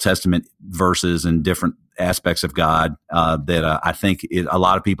the Old Testament verses and different aspects of God that I think a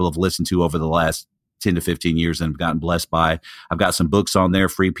lot of people have listened to over the last 10 to 15 years and have gotten blessed by. I've got some books on there,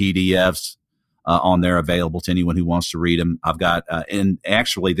 free PDFs on there available to anyone who wants to read them. I've got, and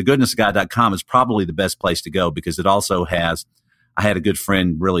actually thegoodnessofgod.com is probably the best place to go, because it also has, I had a good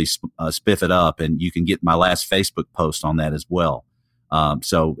friend really spiff it up, and you can get my last Facebook post on that as well.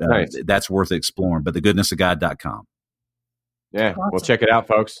 So nice. That's worth exploring, but thegoodnessofgod.com. Yeah. Awesome. We'll check it out,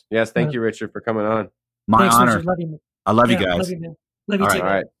 folks. Yes. Thank you, Richard, for coming on. Thanks, honor. Richard. Love you, I love you guys. Love you, man. Love you too.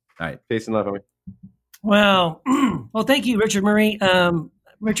 All right. Peace and love, homie. Well, thank you, Richard Murray.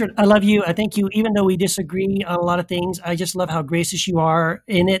 Richard, I love you. I thank you, even though we disagree on a lot of things. I just love how gracious you are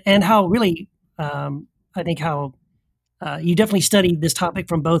in it, and how really, I think how you definitely studied this topic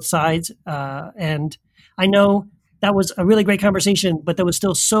from both sides. And I know that was a really great conversation, but there was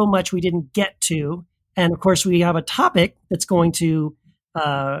still so much we didn't get to. And of course, we have a topic that's going to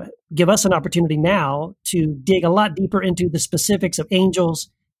give us an opportunity now to dig a lot deeper into the specifics of angels,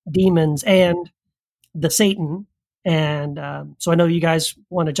 demons, and the Satan. And so I know you guys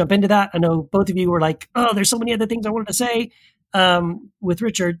want to jump into that. I know both of you were like, oh, there's so many other things I wanted to say with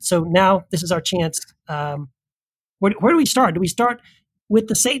Richard. So now this is our chance. Where do we start? Do we start with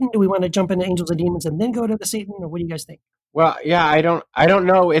the Satan? Do we want to jump into angels and demons and then go to the Satan? Or what do you guys think? Well, yeah, I don't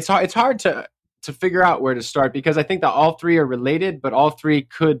know. It's hard to figure out where to start, because I think that all three are related, but all three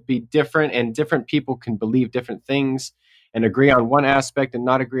could be different, and different people can believe different things and agree on one aspect and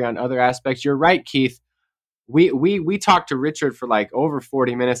not agree on other aspects. You're right, Keith. We talked to Richard for like over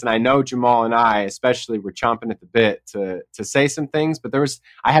 40 minutes, and I know Jamal and I especially were chomping at the bit to say some things, but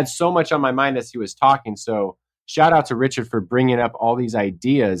I had so much on my mind as he was talking. So shout out to Richard for bringing up all these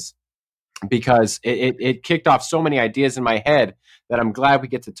ideas, because it kicked off so many ideas in my head that I'm glad we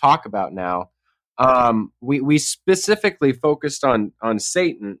get to talk about now. We specifically focused on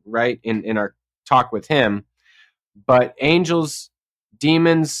Satan, right, in our talk with him, but angels,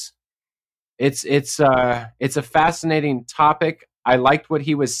 demons, it's a fascinating topic. I liked what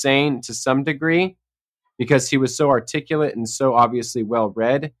he was saying to some degree, because he was so articulate and so obviously well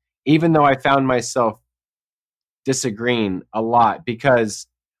read, even though I found myself disagreeing a lot, because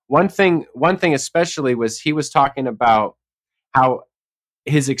one thing especially was he was talking about how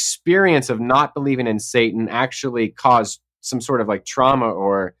his experience of not believing in Satan actually caused some sort of like trauma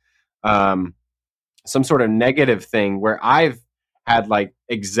or some sort of negative thing, where I've had like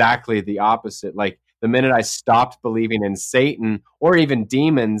exactly the opposite. Like the minute I stopped believing in Satan or even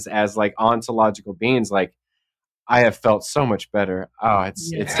demons as like ontological beings, like I have felt so much better. Oh, it's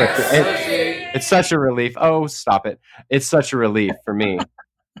such a relief. Oh, stop it. It's such a relief for me.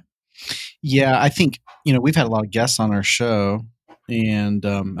 Yeah, I think, we've had a lot of guests on our show, and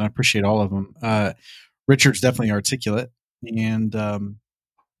I appreciate all of them. Richard's definitely articulate, and I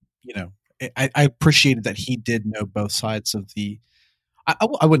appreciated that he did know both sides of the.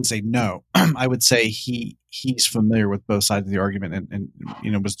 I wouldn't say no. I would say he's familiar with both sides of the argument, and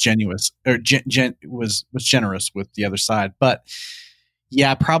was genuous or was generous with the other side. But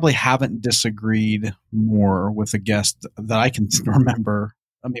yeah, I probably haven't disagreed more with a guest that I can remember.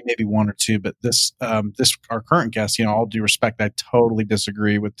 I mean, maybe one or two, but this our current guest, all due respect, I totally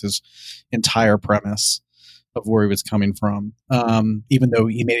disagree with his entire premise of where he was coming from. Even though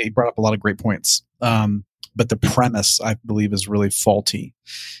he brought up a lot of great points. But the premise, I believe, is really faulty.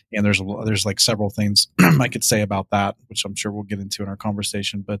 And there's like several things I could say about that, which I'm sure we'll get into in our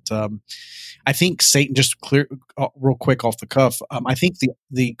conversation. But I think Satan, just real quick off the cuff, I think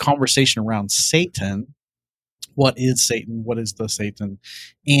the conversation around Satan, what is Satan, what is the Satan,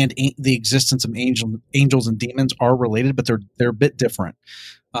 and the existence of angels and demons are related, but they're a bit different.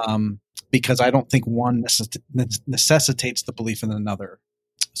 Because I don't think one necessitates the belief in another,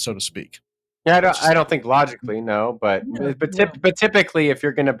 so to speak. Yeah, I don't think logically, no, but typically, if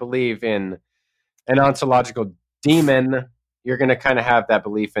you're going to believe in an ontological demon, you're going to kind of have that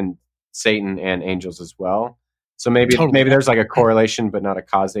belief in Satan and angels as well. So maybe there's like a correlation, but not a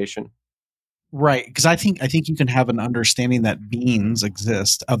causation. Right, because I think you can have an understanding that beings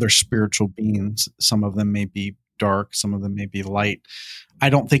exist, other spiritual beings. Some of them may be dark, some of them may be light. I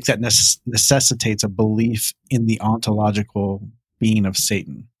don't think that necessitates a belief in the ontological being of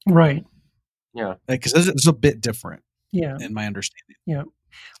Satan. Right. Yeah, because it's a bit different. Yeah, in my understanding. Yeah.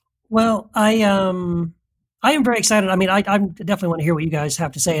 Well, I am very excited. I mean, I definitely want to hear what you guys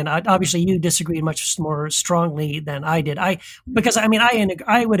have to say, and obviously you disagreed much more strongly than I did. I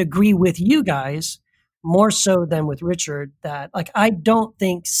would agree with you guys more so than with Richard that I don't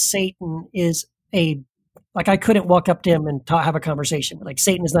think Satan is I couldn't walk up to him and have a conversation. Like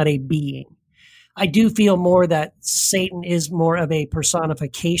Satan is not a being. I do feel more that Satan is more of a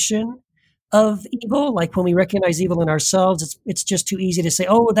personification of evil. Like when we recognize evil in ourselves, it's just too easy to say,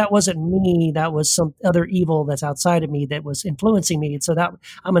 oh, that wasn't me. That was some other evil that's outside of me that was influencing me. And so that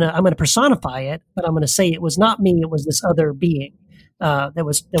I'm gonna personify it, but I'm gonna say it was not me. It was this other being that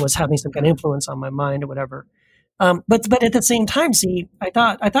was having some kind of influence on my mind or whatever. But at the same time, see, I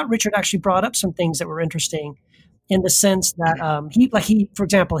thought Richard actually brought up some things that were interesting in the sense that for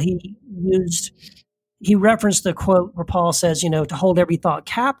example, he referenced the quote where Paul says, to hold every thought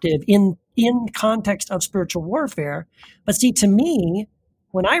captive in context of spiritual warfare. But see, to me,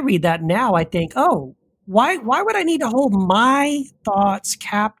 when I read that now, I think, oh, why would I need to hold my thoughts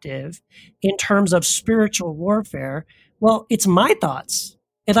captive in terms of spiritual warfare? Well, it's my thoughts.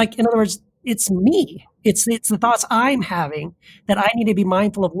 In other words, it's me. It's the thoughts I'm having that I need to be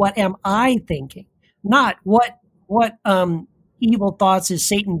mindful of. What am I thinking? Not what evil thoughts is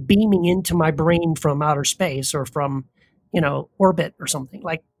Satan beaming into my brain from outer space or from, orbit or something.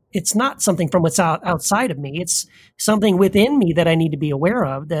 Like it's not something from what's outside of me. It's something within me that I need to be aware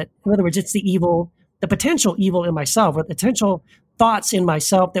of. That, in other words, it's the potential evil in myself, or the potential thoughts in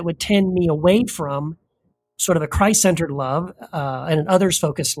myself that would tend me away from sort of a Christ-centered love and an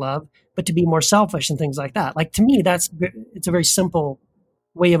others-focused love, but to be more selfish and things like that. Like to me, it's a very simple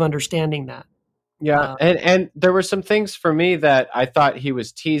way of understanding that. Yeah, and there were some things for me that I thought he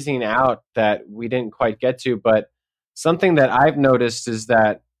was teasing out that we didn't quite get to, but something that I've noticed is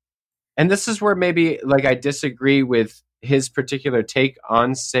that, and this is where maybe I disagree with his particular take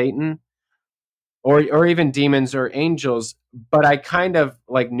on Satan or even demons or angels, but I kind of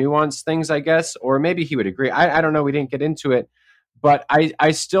nuance things, I guess, or maybe he would agree. I don't know, we didn't get into it, but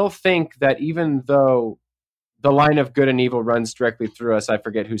I still think that even though the line of good and evil runs directly through us, I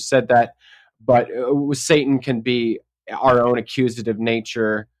forget who said that, but Satan can be our own accusative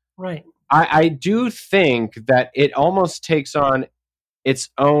nature. Right. I do think that it almost takes on its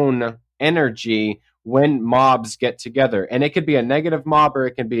own energy when mobs get together. And it could be a negative mob or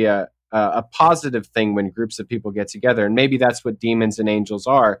it can be a positive thing when groups of people get together. And maybe that's what demons and angels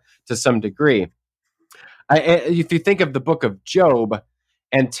are to some degree. If you think of the book of Job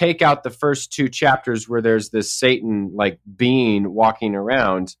and take out the first 2 chapters where there's this Satan being walking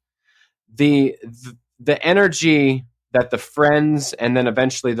around, the energy that the friends and then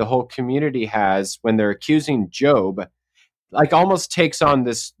eventually the whole community has when they're accusing Job, like almost takes on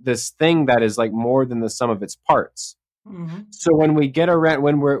this thing that is like more than the sum of its parts. Mm-hmm. So when we get around,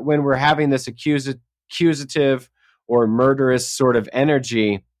 when we're having this accusative or murderous sort of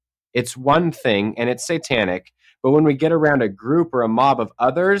energy, it's one thing and it's satanic. But when we get around a group or a mob of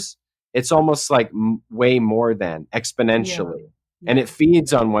others, it's almost like way more than exponentially. Yeah. And it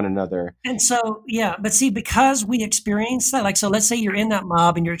feeds on one another. And so, yeah, but see, because we experience that, like, so let's say you're in that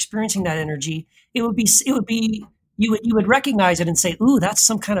mob and you're experiencing that energy, you would recognize it and say, ooh, that's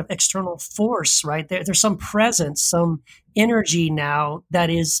some kind of external force, right? There's some presence, some energy now that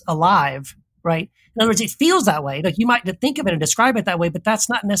is alive, right? In other words, it feels that way. Like you might think of it and describe it that way, but that's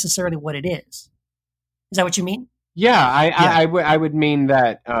not necessarily what it is. Is that what you mean? Yeah, I would mean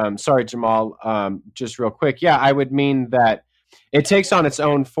that, sorry, Jamal, just real quick. Yeah, I would mean that it takes on its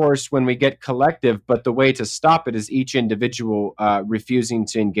own force when we get collective, but the way to stop it is each individual refusing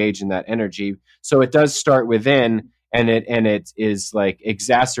to engage in that energy. So it does start within, and it is like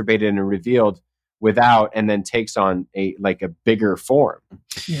exacerbated and revealed without, and then takes on a bigger form.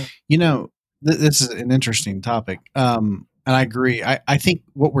 Yeah. You know, this is an interesting topic, and I agree. I think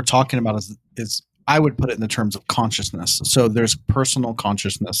what we're talking about is I would put it in the terms of consciousness. So there's personal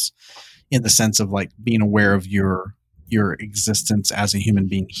consciousness in the sense of like being aware of your existence as a human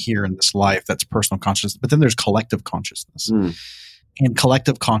being here in this life. That's personal consciousness. But then there's collective consciousness. And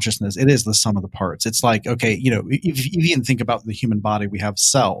collective consciousness, it is the sum of the parts. It's like, okay, you know, if you even think about the human body, we have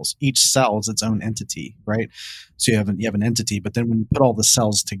cells. Each cell is its own entity, right? So you have an entity, but then when you put all the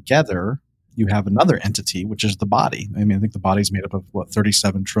cells together, you have another entity, which is the body. I mean, I think the body's made up of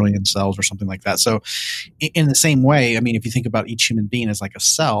 37 trillion cells or something like that. So in the same way, I mean, if you think about each human being as like a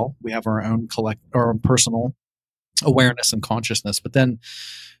cell, we have our own personal awareness and consciousness, but then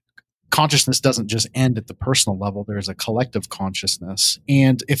consciousness doesn't just end at the personal level. There's a collective consciousness.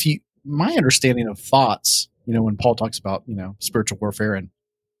 And my understanding of thoughts, you know, when Paul talks about, you know, spiritual warfare and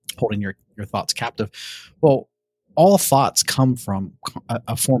holding your thoughts captive, well, all thoughts come from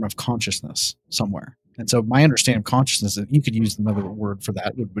a form of consciousness somewhere. And so my understanding of consciousness, you could use another word for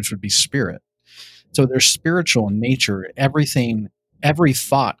that, which would be spirit. So there's spiritual in nature. Every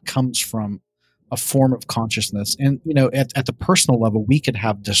thought comes from a form of consciousness. And, you know, at the personal level, we could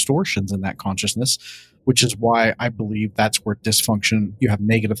have distortions in that consciousness, which is why I believe that's where dysfunction, you have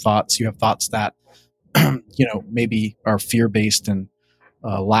negative thoughts, you have thoughts that, you know, maybe are fear-based and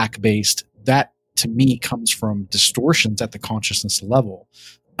lack-based. That, to me, comes from distortions at the consciousness level.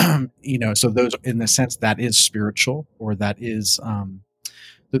 You know, so those, in the sense, that is spiritual, or that is,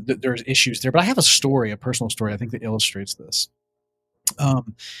 there's issues there. But I have a personal story, I think, that illustrates this.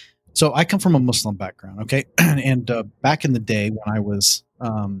 So I come from a Muslim background, okay? And back in the day when I was,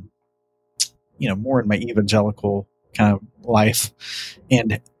 you know, more in my evangelical kind of life,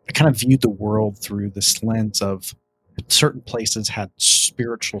 and I kind of viewed the world through this lens of certain places had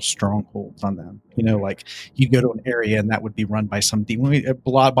spiritual strongholds on them. You know, like you go to an area and that would be run by some demon. We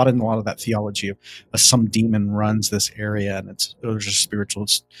bought in a lot of that theology of some demon runs this area, and there's a spiritual,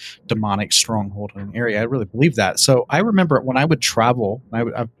 demonic stronghold in an area. I really believe that. So I remember when I would travel,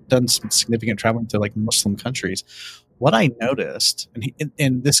 I've done some significant traveling to like Muslim countries. What I noticed,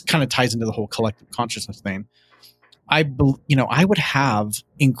 and this kind of ties into the whole collective consciousness thing, I would have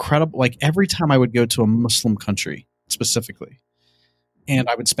incredible, like every time I would go to a Muslim country specifically, and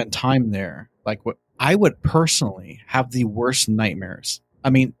I would spend time there, like what I would personally have the worst nightmares. I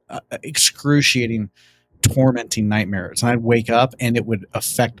mean, excruciating, tormenting nightmares. And I'd wake up and it would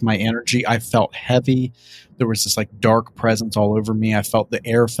affect my energy. I felt heavy. There was this like dark presence all over me. I felt the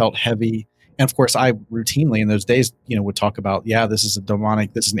air felt heavy. And of course, I routinely in those days, you know, would talk about, yeah, this is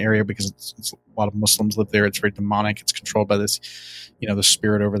an area because it's a lot of Muslims live there. It's very demonic. It's controlled by this, you know, the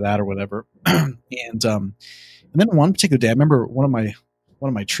spirit over that or whatever. And then one particular day, I remember one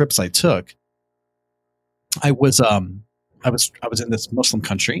of my trips I took, I was in this Muslim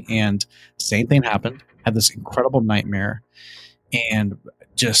country, and same thing happened. Had this incredible nightmare, and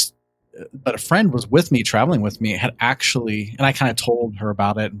but a friend was with me, traveling with me, had actually, and I kind of told her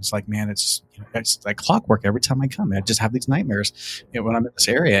about it, and it's like, man, it's like clockwork. Every time I come, I just have these nightmares, you know, when I'm in this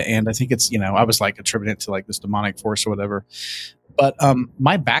area. And I think it's, you know, I was like attributing it to like this demonic force or whatever. But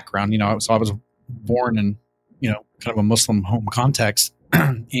my background, you know, so I was born in, you know, kind of a Muslim home context.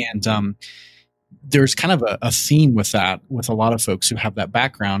 And there's kind of a theme with that, with a lot of folks who have that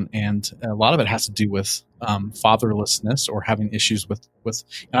background. And a lot of it has to do with fatherlessness or having issues with and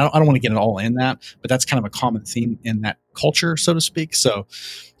I don't want to get it all in that, but that's kind of a common theme in that culture, so to speak. So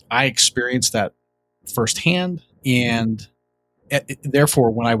I experienced that firsthand. And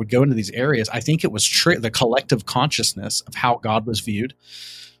therefore, when I would go into these areas, I think it was the collective consciousness of how God was viewed,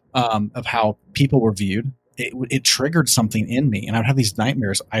 of how people were viewed. It triggered something in me, and I would have these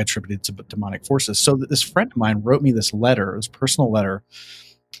nightmares I attributed to demonic forces. So this friend of mine wrote me this letter, this personal letter,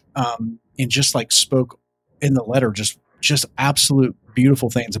 and just like spoke in the letter, just absolute beautiful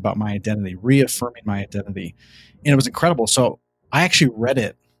things about my identity, reaffirming my identity. And it was incredible. So I actually read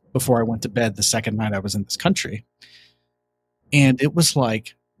it before I went to bed the second night I was in this country. And it was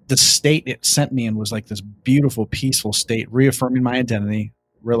like the state it sent me in was like this beautiful, peaceful state, reaffirming my identity,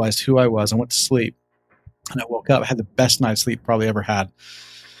 realized who I was. I went to sleep and I woke up. I had the best night's sleep probably ever had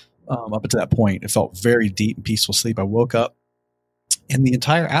up to that point. It felt very deep and peaceful sleep. I woke up and the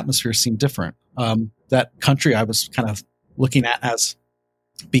entire atmosphere seemed different. That country I was kind of looking at as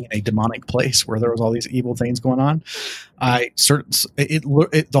being a demonic place where there was all these evil things going on.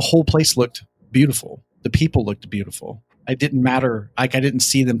 The whole place looked beautiful. The people looked beautiful. I didn't matter. Like I didn't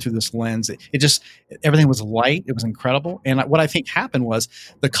see them through this lens. Everything was light. It was incredible. And what I think happened was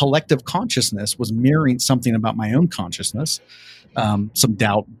the collective consciousness was mirroring something about my own consciousness, some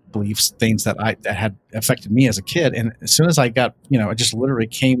doubt, beliefs, things that had affected me as a kid. And as soon as I got, I just literally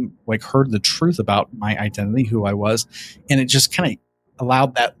heard the truth about my identity, who I was, and it just kind of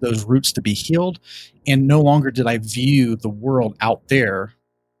allowed those roots to be healed. And no longer did I view the world out there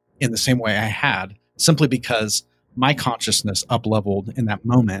in the same way I had, simply because my consciousness up-leveled in that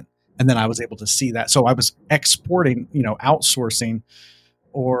moment. And then I was able to see that. So I was exporting, outsourcing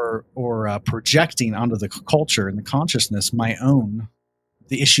or projecting onto the culture and the consciousness,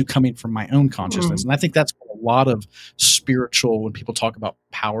 the issue coming from my own consciousness. Mm-hmm. And I think that's what a lot of spiritual, when people talk about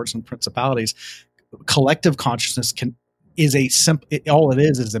powers and principalities, collective consciousness all it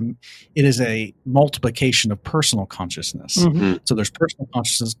is a multiplication of personal consciousness. Mm-hmm. So there's personal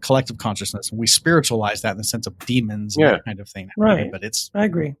consciousness, collective consciousness. We spiritualize that in the sense of demons and that kind of thing. Right. But I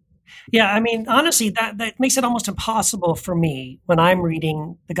agree. Yeah. I mean, honestly, that makes it almost impossible for me when I'm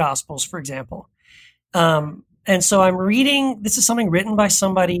reading the Gospels, for example. And so I'm reading, this is something written by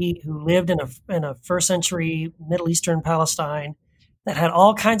somebody who lived in a first century Middle Eastern Palestine that had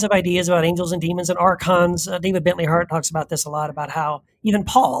all kinds of ideas about angels and demons and archons. David Bentley Hart talks about this a lot, about how even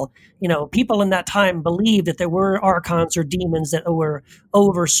Paul, people in that time believed that there were archons or demons that were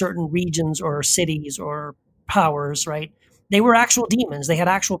over certain regions or cities or powers, right? They were actual demons. They had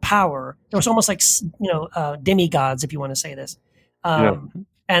actual power. It was almost like, demigods, if you want to say this.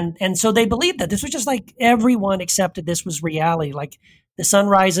 And so they believed that this was just like everyone accepted this was reality. Like the sun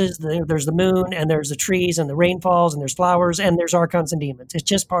rises, there's the moon, and there's the trees, and the rain falls, and there's flowers, and there's archons and demons. It's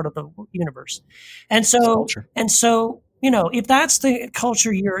just part of the universe. And so, if that's the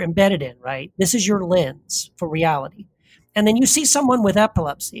culture you're embedded in, right? This is your lens for reality. And then you see someone with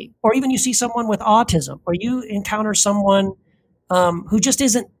epilepsy, or even you see someone with autism, or you encounter someone who just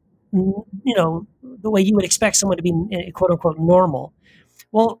isn't, the way you would expect someone to be, quote unquote, normal.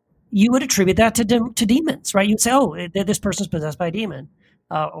 Well, you would attribute that to demons, right? You'd say, oh, this person's possessed by a demon,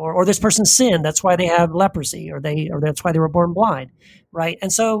 or this person sinned. That's why they have leprosy, or that's why they were born blind, right?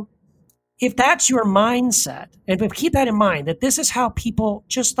 And so, if that's your mindset, and if keep that in mind, that this is how people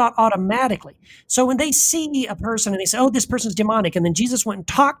just thought automatically. So when they see a person and they say, oh, this person's demonic, and then Jesus went and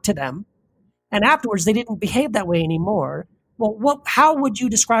talked to them, and afterwards they didn't behave that way anymore. Well, how would you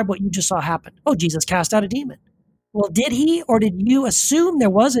describe what you just saw happen? Oh, Jesus cast out a demon. Well, did he, or did you assume there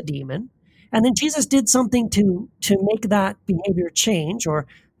was a demon, and then Jesus did something to make that behavior change, or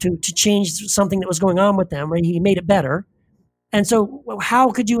to change something that was going on with them, or he made it better? And so how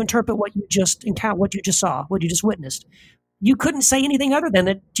could you interpret what you just encountered, what you just saw, what you just witnessed? You couldn't say anything other than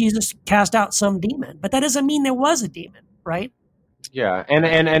that Jesus cast out some demon, but that doesn't mean there was a demon, right? Yeah,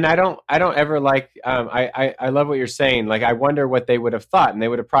 and I don't ever like I love what you're saying. Like, I wonder what they would have thought, and they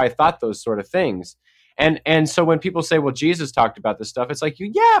would have probably thought those sort of things. And so when people say, well, Jesus talked about this stuff, it's like,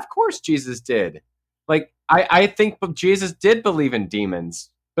 yeah, of course Jesus did. Like, I think Jesus did believe in demons,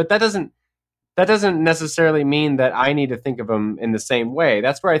 but that doesn't necessarily mean that I need to think of them in the same way.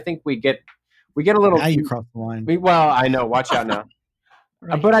 That's where I think we get a little. Now you cross the line. Well, I know. Watch out now.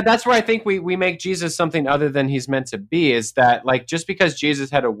 Right. But that's where I think we make Jesus something other than he's meant to be. Is that, like, just because Jesus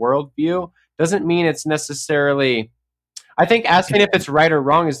had a worldview doesn't mean it's necessarily. I think asking if it's right or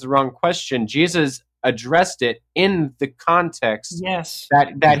wrong is the wrong question. Jesus addressed it in the context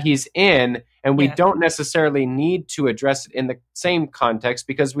that he's in, and we don't necessarily need to address it in the same context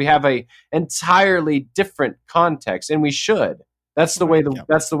because we have a entirely different context, and we should. That's the way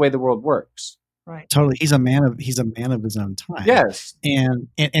the world works. Right. Totally. He's a man of his own time. Yes. And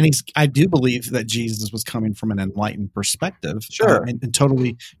I do believe that Jesus was coming from an enlightened perspective. Sure. And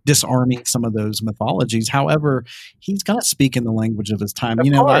totally disarming some of those mythologies. However, he's got to speak in the language of his time. Of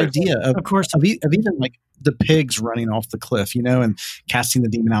the course. idea of even like the pigs running off the cliff, and casting the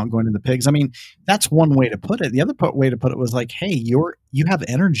demon out and going to the pigs. I mean, that's one way to put it. The other way to put it was like, hey, you have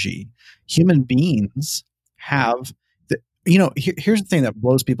energy. Human beings have here's the thing that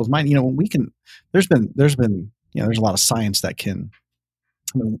blows people's mind. There's been there's a lot of science that can.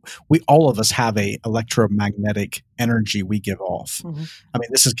 All of us have a electromagnetic energy we give off. Mm-hmm. I mean,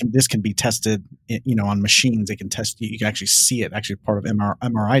 this can be tested, on machines. They can test. You can actually see it. Actually, part of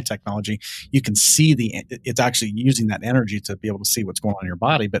MRI technology, you can see it's actually using that energy to be able to see what's going on in your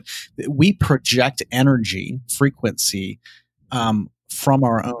body. But we project energy frequency from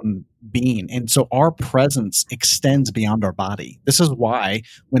our own being. And so our presence extends beyond our body. This is why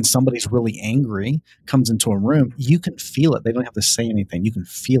when somebody's really angry, comes into a room, you can feel it. They don't have to say anything. You can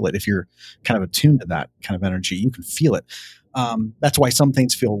feel it. If you're kind of attuned to that kind of energy, you can feel it. That's why some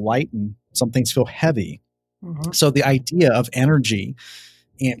things feel light and some things feel heavy. Mm-hmm. So the idea of energy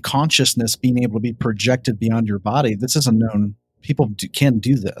and consciousness being able to be projected beyond your body, this is a known. People can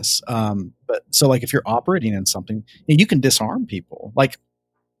do this. But so like if you're operating in something, you can disarm people. Like,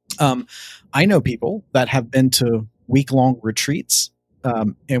 I know people that have been to week-long retreats,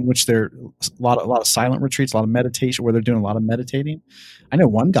 in which there a lot of silent retreats, a lot of meditation, where they're doing a lot of meditating. I know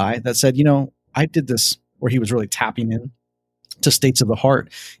one guy that said, I did this where he was really tapping in to states of the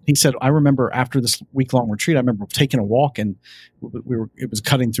heart. He said, I remember after this week-long retreat, I remember taking a walk and it was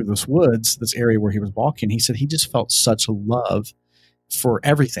cutting through this woods, this area where he was walking. He said he just felt such a love for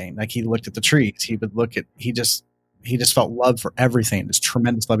everything. Like he looked at the trees, he just felt love for everything, this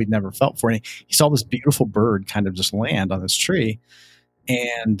tremendous love he'd never felt for. And he saw this beautiful bird kind of just land on this tree.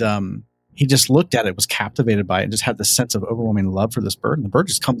 And he just looked at it, was captivated by it, and just had this sense of overwhelming love for this bird. And the bird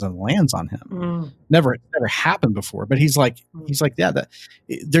just comes and lands on him. Mm. Never happened before. But he's like, yeah,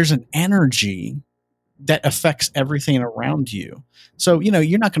 there's an energy that affects everything around you. So,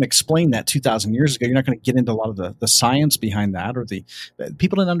 you're not going to explain that 2,000 years ago. You're not going to get into a lot of the science behind that, or the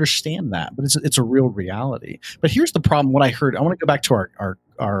people didn't understand that, but it's a real reality. But here's the problem. What I heard, I want to go back to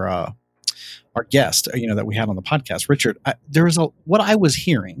our guest, that we had on the podcast, Richard. What I was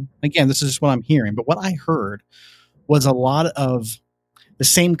hearing, again, this is just what I'm hearing, but what I heard was a lot of the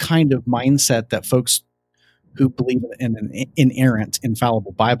same kind of mindset that folks who believe in an inerrant,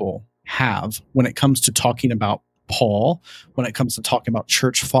 infallible Bible have when it comes to talking about Paul, when it comes to talking about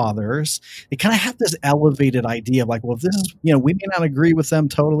church fathers. They kind of have this elevated idea of like, well, if this is, we may not agree with them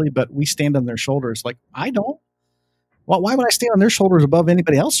totally, but we stand on their shoulders. Like, I don't. Well, why would I stand on their shoulders above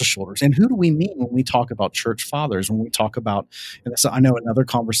anybody else's shoulders? And who do we mean when we talk about church fathers? When we talk about, and that's, I know, another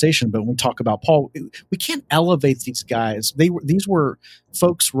conversation, but when we talk about Paul, we can't elevate these guys. These were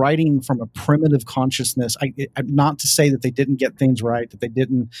folks writing from a primitive consciousness. Not to say that they didn't get things right, that they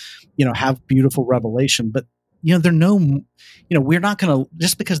didn't, have beautiful revelation, but we're not going to,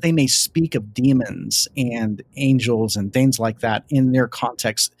 just because they may speak of demons and angels and things like that in their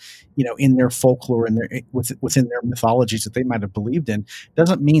context, in their folklore and within their mythologies that they might have believed in,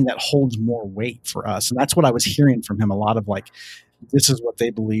 doesn't mean that holds more weight for us. And that's what I was hearing from him. A lot of like, this is what they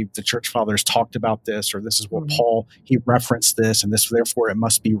believe. The church fathers talked about this, or this is what Paul, he referenced this, and this, therefore it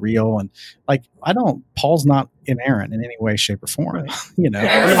must be real. And like, Paul's not inerrant in any way, shape, or form, And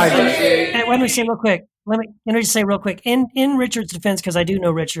let me say real quick, just say real quick, in Richard's defense, because I do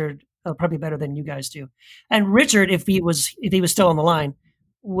know Richard probably better than you guys do. And Richard, if he was still on the line,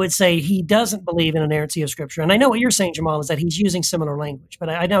 would say he doesn't believe in inerrancy of Scripture. And I know what you're saying, Jamal, is that he's using similar language, but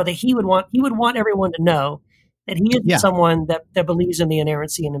I know that he would want everyone to know that he is someone that believes in the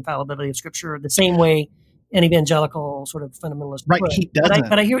inerrancy and infallibility of Scripture the same way an evangelical sort of fundamentalist would. Right, he doesn't.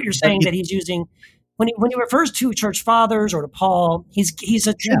 But I hear what you're saying, that he's using, when he refers to church fathers or to Paul, he's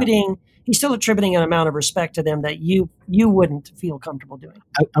attributing. Yeah. He's still attributing an amount of respect to them that you wouldn't feel comfortable doing.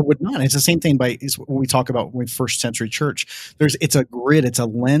 I would not. It's the same thing when we talk about first century church. It's a grid, it's a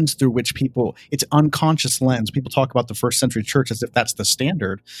lens through which it's unconscious lens. People talk about the first century church as if that's the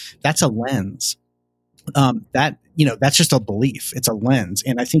standard. That's a lens. That's just a belief. It's a lens.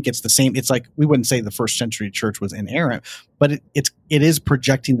 And I think it's the same. It's like, we wouldn't say the first century church was inerrant, but it is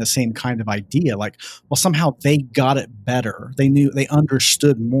projecting the same kind of idea. Like, well, somehow they got it better. They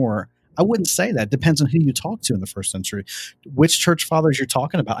understood more. I wouldn't say that. It depends on who you talk to in the first century, which church fathers you're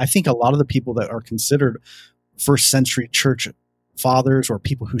talking about. I think a lot of the people that are considered first century church fathers, or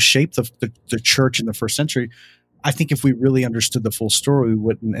people who shaped the church in the first century, I think if we really understood the full story, we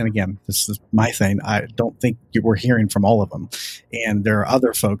wouldn't. And again, this is my thing. I don't think we're hearing from all of them. And there are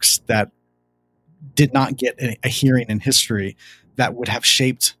other folks that did not get a hearing in history that would have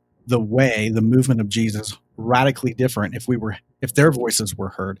shaped the movement of Jesus radically different if their voices were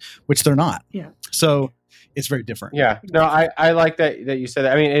heard, which they're not. Yeah. So it's very different. Yeah. No, I like that you said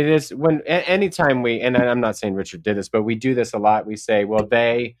that. I mean, it is anytime and I'm not saying Richard did this, but we do this a lot. We say, well,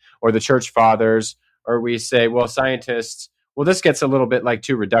 they, or the church fathers, or we say, well, scientists. Well, this gets a little bit like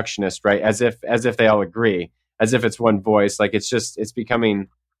too reductionist, right? As if they all agree, as if it's one voice. Like it's becoming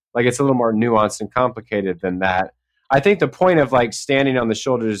like it's a little more nuanced and complicated than that. I think the point of like standing on the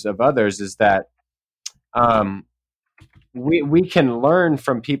shoulders of others is that we can learn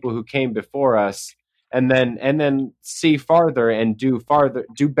from people who came before us, and then see farther and do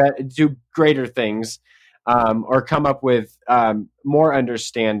greater things, or come up with more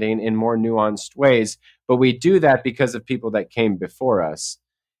understanding in more nuanced ways. But we do that because of people that came before us.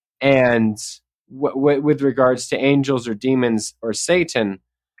 And with regards to angels or demons or Satan,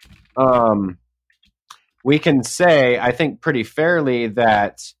 we can say, I think pretty fairly,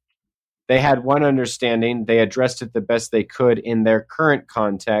 that they had one understanding. They addressed it the best they could in their current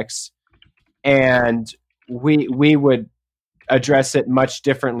context, and we would address it much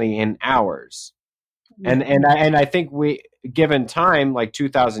differently in ours. And I think given time, like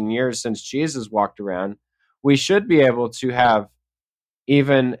 2,000 years since Jesus walked around, we should be able to have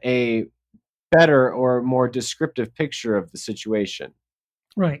even a better or more descriptive picture of the situation.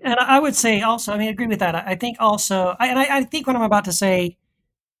 Right. And I would say also, I mean, I agree with that. I think also, I think what I'm about to say,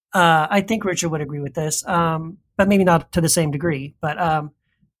 I think Richard would agree with this, but maybe not to the same degree. But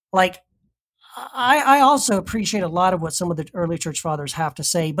I also appreciate a lot of what some of the early church fathers have to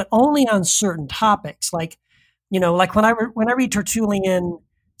say, but only on certain topics. Like when I read Tertullian,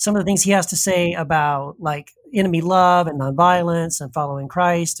 some of the things he has to say about like enemy love and nonviolence and following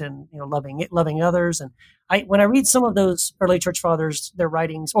Christ and loving others. And when I read some of those early church fathers, their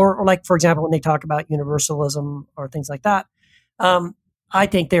writings, or like, for example, when they talk about universalism or things like that, I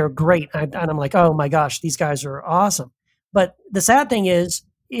think they're great. And I'm like, oh my gosh, these guys are awesome. But the sad thing is,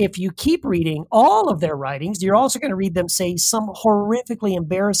 if you keep reading all of their writings, you're also going to read them say some horrifically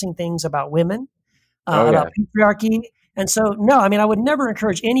embarrassing things about women, about patriarchy. And so, no, I mean, I would never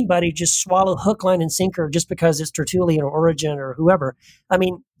encourage anybody to just swallow hook, line, and sinker just because it's Tertullian or Origen or whoever. I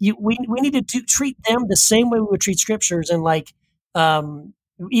mean, we need to treat them the same way we would treat scriptures, and like even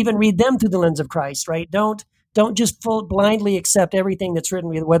read them through the lens of Christ, right? Don't just blindly accept everything that's written,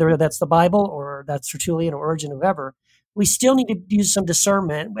 whether that's the Bible or that's Tertullian or Origen, whoever. We still need to use some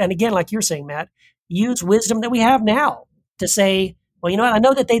discernment. And again, like you're saying, Matt, use wisdom that we have now to say, well, you know what? I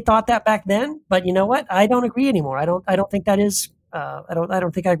know that they thought that back then, but you know what? I don't agree anymore. I don't think that is. I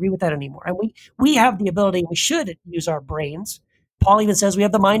don't think I agree with that anymore. And we have the ability. We should use our brains. Paul even says we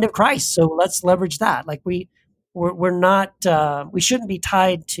have the mind of Christ, so let's leverage that. Like we're not. We shouldn't be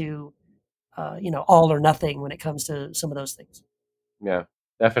tied to all or nothing when it comes to some of those things. Yeah,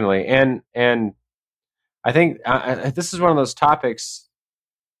 definitely. And I think this is one of those topics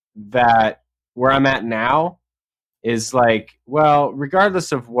that where I'm at now is like, well,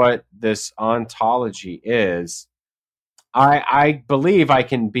 regardless of what this ontology is, I believe I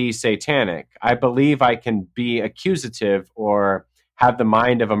can be satanic. I believe I can be accusative or have the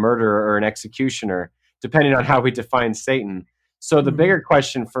mind of a murderer or an executioner, depending on how we define Satan. So the bigger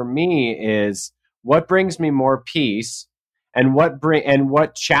question for me is, what brings me more peace? And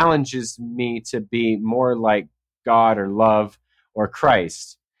what challenges me to be more like God or love or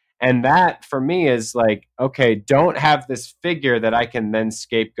Christ? And that for me is like, okay, don't have this figure that I can then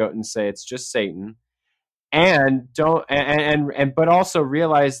scapegoat and say it's just Satan, and but also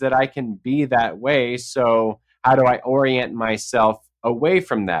realize that I can be that way. So how do I orient myself away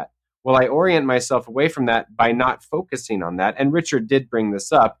from that? Well, I orient myself away from that by not focusing on that. And Richard did bring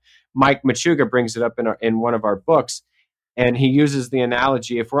this up. Mike Machuga brings it up in one of our books. And he uses the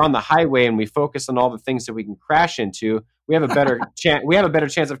analogy: if we're on the highway and we focus on all the things that we can crash into, we have a better chance. We have a better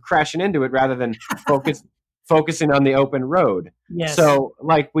chance of crashing into it rather than focusing on the open road. Yes. So,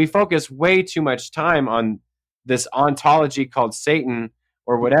 like, we focus way too much time on this ontology called Satan,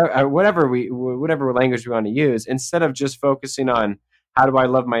 or whatever language we want to use, instead of just focusing on how do I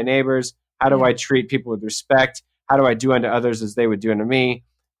love my neighbors, how do I treat people with respect, how do I do unto others as they would do unto me,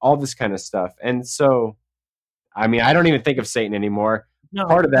 all this kind of stuff. And so, I mean, I don't even think of Satan anymore. No,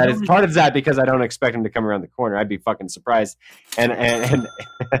 part of that because I don't expect him to come around the corner. I'd be fucking surprised, and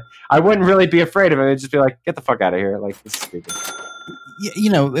I wouldn't really be afraid of him. I'd just be like, get the fuck out of here! Like, this is stupid.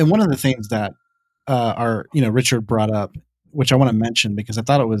 And one of the things that Richard brought up, which I want to mention because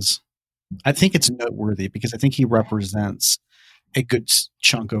I think it's noteworthy, because I think he represents a good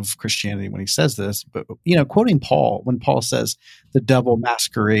chunk of Christianity when he says this, but quoting Paul, when Paul says the devil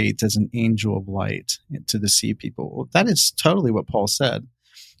masquerades as an angel of light to deceive people, well, that is totally what Paul said.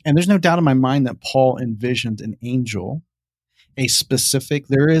 And there's no doubt in my mind that Paul envisioned an angel, a specific,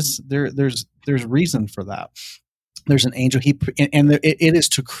 there's reason for that. There's an angel, it is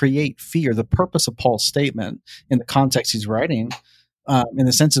to create fear. The purpose of Paul's statement in the context he's writing, in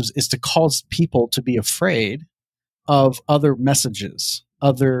the sense is to cause people to be afraid of other messages,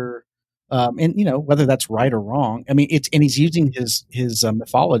 whether that's right or wrong. I mean, and he's using his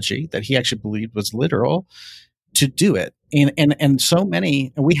mythology that he actually believed was literal to do it. And so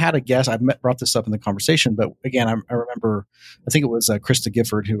many, and we had a guest, brought this up in the conversation, but again, I remember, I think it was Krista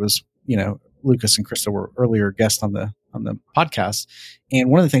Gifford, who was, Lucas and Krista were earlier guests on the podcast. And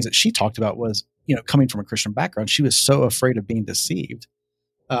one of the things that she talked about was, coming from a Christian background, she was so afraid of being deceived.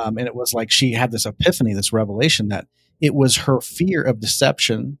 And it was like she had this epiphany, this revelation that it was her fear of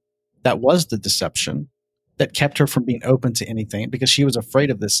deception that was the deception that kept her from being open to anything, because she was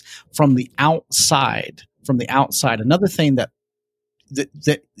afraid of this from the outside. Another thing that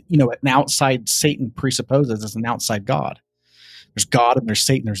an outside Satan presupposes is an outside God. There's God and there's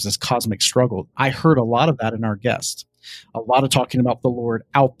Satan. There's this cosmic struggle. I heard a lot of that in our guests. A lot of talking about the Lord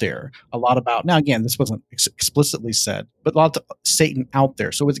out there. A lot about, now again, this wasn't explicitly said, but a lot of Satan out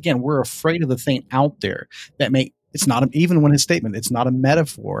there. So again, we're afraid of the thing out there that it's not, even when his statement, it's not a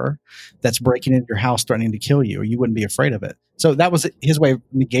metaphor that's breaking into your house, threatening to kill you, or you wouldn't be afraid of it. So that was his way of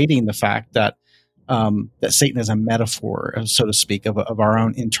negating the fact that Satan is a metaphor, so to speak, of our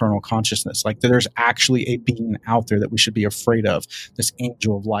own internal consciousness. Like there's actually a being out there that we should be afraid of, this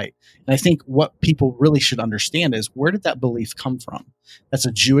angel of light. And I think what people really should understand is, where did that belief come from? That's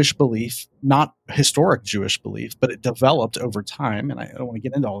a Jewish belief, not historic Jewish belief, but it developed over time. And I don't want to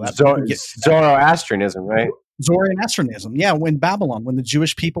get into all that. Zoroastrianism, right? Zoroastrianism. Yeah. When the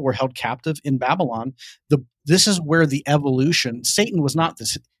Jewish people were held captive in Babylon, this is where the evolution, Satan was not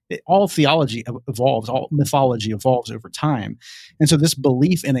this. All theology evolves, all mythology evolves over time. And so this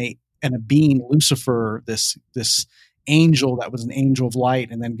belief in a being, Lucifer, this angel that was an angel of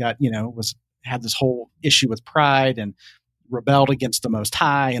light, and then had this whole issue with pride and rebelled against the Most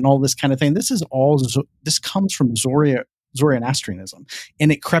High and all this kind of thing. This comes from Zoroastrianism,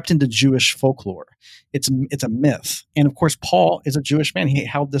 and it crept into Jewish folklore. It's a myth. And of course, Paul is a Jewish man. He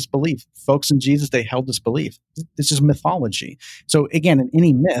held this belief. Folks in Jesus, they held this belief. This is mythology. So again, in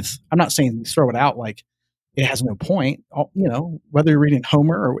any myth, I'm not saying you throw it out like it has no point. Whether you're reading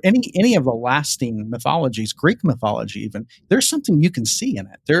Homer or any of the lasting mythologies, Greek mythology even, there's something you can see in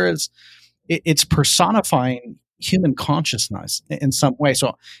it. It's personifying human consciousness in some way.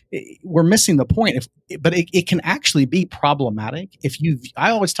 So we're missing the point. But it can actually be problematic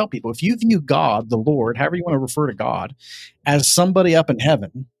I always tell people, if you view God, the Lord, however you want to refer to God, as somebody up in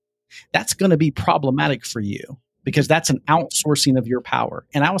heaven, that's going to be problematic for you, because that's an outsourcing of your power.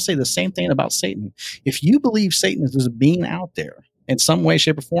 And I will say the same thing about Satan. If you believe Satan is a being out there in some way,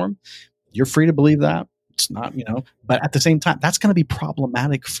 shape, or form, you're free to believe that. It's not, but at the same time, that's going to be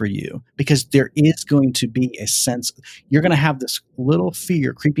problematic for you, because there is going to be a sense, you're going to have this little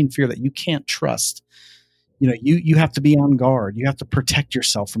fear, creeping fear that you can't trust. You have to be on guard. You have to protect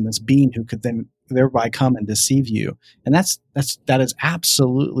yourself from this being who could then thereby come and deceive you. And that is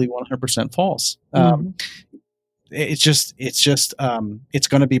absolutely 100% false. Mm-hmm. It's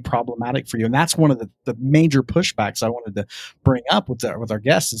going to be problematic for you. And that's one of the major pushbacks I wanted to bring up with our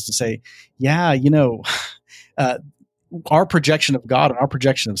guests, is to say, our projection of God and our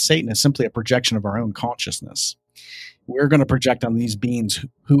projection of Satan is simply a projection of our own consciousness. We're going to project on these beings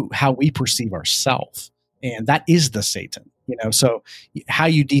how we perceive ourselves. And that is the Satan, so how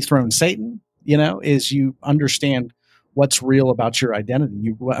you dethrone Satan, is you understand what's real about your identity.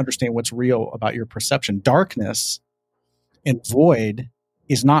 You understand what's real about your perception. Darkness and void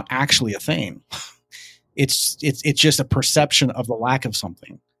is not actually a thing. It's just a perception of the lack of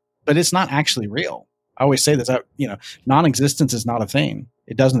something, but it's not actually real. I always say this, non-existence is not a thing.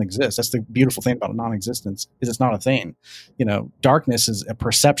 It doesn't exist. That's the beautiful thing about non-existence, is it's not a thing. Darkness is a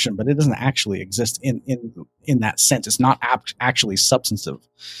perception, but it doesn't actually exist in that sense. It's not actually substantive.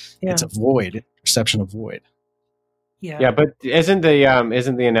 Yeah. It's a void, perception of void. Yeah, but isn't the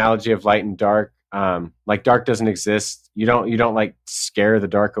analogy of light and dark, like dark doesn't exist? You don't like scare the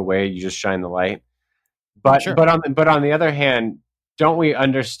dark away. You just shine the light. But sure. but on the other hand, don't we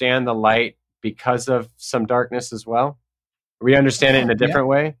understand the light because of some darkness as well? We understand it in a different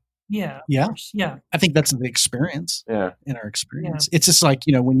way. Yeah. Of Yeah. course. Yeah. I think that's the experience. Yeah. In our experience, it's just like,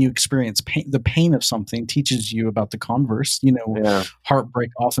 when you experience pain, the pain of something teaches you about the converse.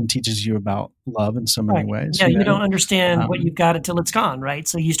 Heartbreak often teaches you about love in so many ways. Yeah, you don't understand what you've got until it's gone, right?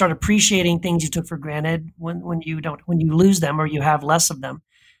 So you start appreciating things you took for granted when you lose them or you have less of them.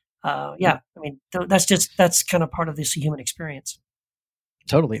 I mean, that's kind of part of this human experience.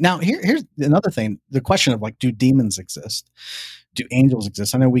 Totally. Now, here's another thing: the question of, like, do demons exist? Do angels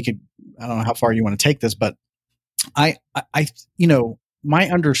exist? I know I don't know how far you want to take this, but I my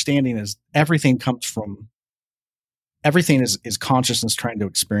understanding is everything is consciousness trying to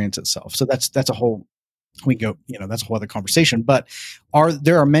experience itself. So that's a whole, that's a whole other conversation. But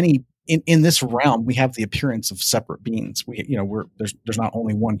there are many in this realm. We have the appearance of separate beings. There's not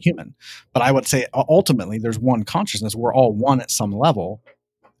only one human, but I would say ultimately there's one consciousness. We're all one at some level.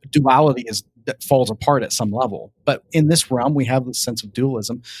 Duality falls apart at some level, but in this realm we have this sense of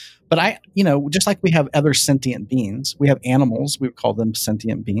dualism. But just like we have other sentient beings, we have animals, we call them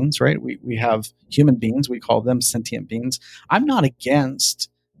sentient beings, right? We have human beings, we call them sentient beings. I'm not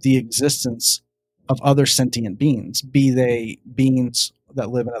against the existence of other sentient beings, be they beings that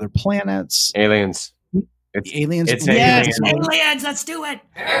live in other planets, aliens. Aliens. It's yes, aliens. Let's do it.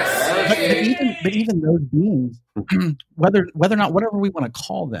 But even those beings, whether or not, whatever we want to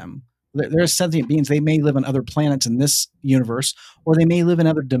call them, they're sentient beings. They may live on other planets in this universe, or they may live in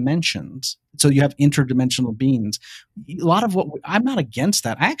other dimensions. So you have interdimensional beings. A lot of I'm not against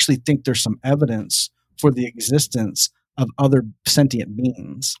that. I actually think there's some evidence for the existence of other sentient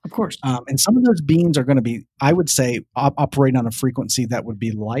beings. Of course. And some of those beings are going to be, I would say, operating on a frequency that would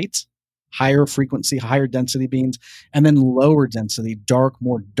be light, higher frequency, higher density beings, and then lower density,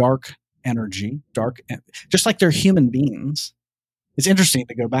 more dark energy, just like they're human beings. It's interesting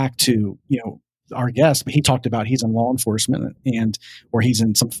to go back to, our guest, but he talked about he's in law enforcement or he's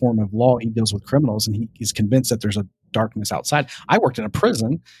in some form of law. He deals with criminals, and he's convinced that there's a darkness outside. I worked in a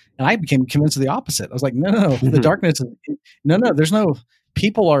prison, and I became convinced of the opposite. I was like, no, the darkness, there's no,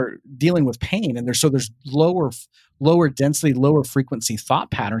 people are dealing with pain, and there's lower density, lower frequency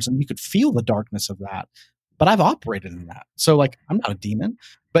thought patterns, and you could feel the darkness of that. But I've operated in that. So, like, I'm not a demon,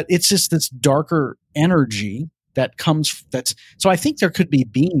 but it's just this darker energy that comes. So I think there could be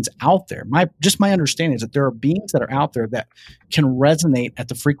beings out there. My understanding is that there are beings that are out there that can resonate at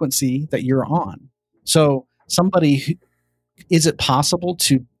the frequency that you're on. So is it possible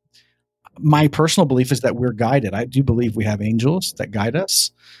to, my personal belief is that we're guided. I do believe we have angels that guide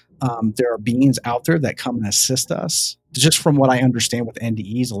us. There are beings out there that come and assist us. Just from what I understand with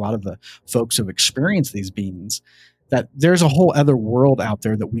NDEs, a lot of the folks who have experienced these beings, that there's a whole other world out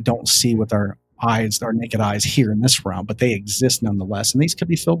there that we don't see with our eyes, our naked eyes here in this realm, but they exist nonetheless. And these could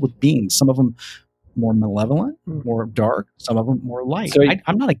be filled with beings. Some of them more malevolent, more dark, some of them more light. So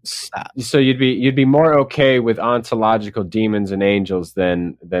I'm not against that. So you'd be more okay with ontological demons and angels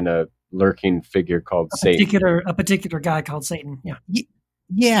than a lurking figure called Satan. A particular guy called Satan. Yeah.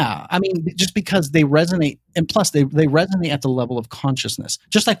 Yeah. I mean, just because they resonate, and plus they resonate at the level of consciousness.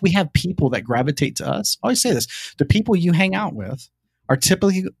 Just like we have people that gravitate to us. I always say this: the people you hang out with are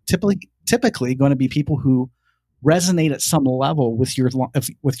typically going to be people who resonate at some level with your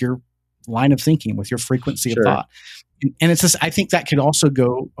line of thinking, with your frequency of thought. And it's just, I think that could also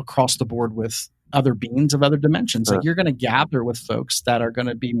go across the board with other beings of other dimensions. Like, you're going to gather with folks that are going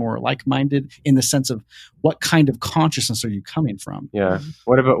to be more like-minded in the sense of what kind of consciousness are you coming from? Yeah.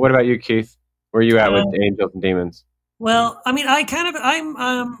 What about you, Keith? Where are you at with angels and demons? Well, I mean,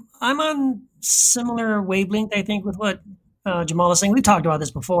 I'm on similar wavelength, I think, with what Jamal is saying. We've talked about this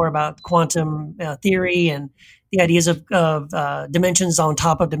before, about quantum theory and the ideas of dimensions on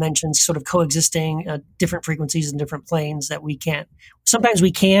top of dimensions sort of coexisting, different frequencies and different planes that sometimes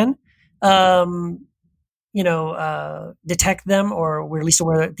we can detect them, or we're at least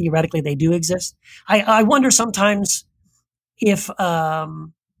aware that theoretically they do exist. I wonder sometimes if,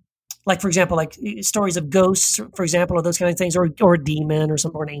 like, for example, like stories of ghosts, for example, or those kind of things, or a demon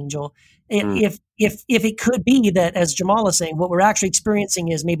or an angel. If it could be that, as Jamal is saying, what we're actually experiencing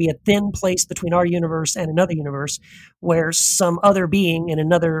is maybe a thin place between our universe and another universe, where some other being in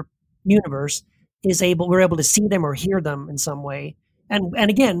another universe we're able to see them or hear them in some way. And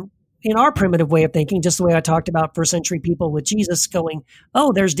again, in our primitive way of thinking, just the way I talked about first century people with Jesus going,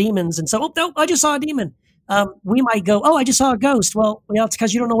 oh, there's demons. And so, no, I just saw a demon. We might go, oh, I just saw a ghost. Well, it's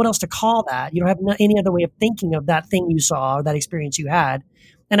because you don't know what else to call that. You don't have any other way of thinking of that thing you saw or that experience you had.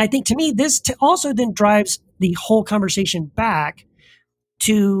 And I think, to me, this also then drives the whole conversation back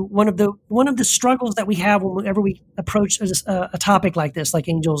to one of the struggles that we have whenever we approach a topic like this, like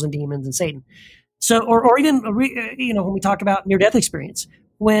angels and demons and Satan. So, or even when we talk about near-death experience,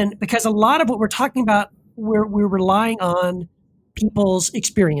 because a lot of what we're talking about, we're relying on people's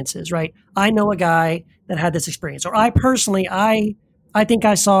experiences, right? I know a guy that had this experience, or I personally, I think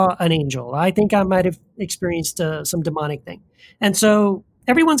I saw an angel. I think I might have experienced some demonic thing. And so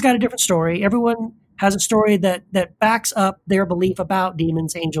everyone's got a different story. Everyone has a story that backs up their belief about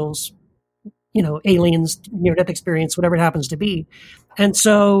demons, angels, aliens, near-death experience, whatever it happens to be. And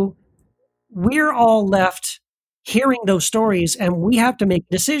so we're all left hearing those stories, and we have to make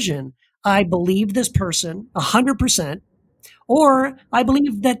a decision. I believe this person 100%, or I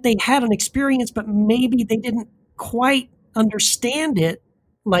believe that they had an experience, but maybe they didn't quite understand it.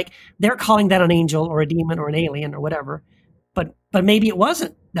 Like they're calling that an angel or a demon or an alien or whatever, but maybe it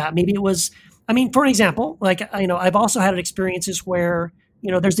wasn't that. Maybe it was. I mean, for an example, like I've also had experiences where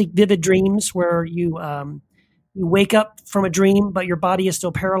there's the vivid dreams where you wake up from a dream, but your body is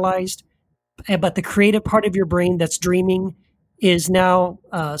still paralyzed, but the creative part of your brain that's dreaming is now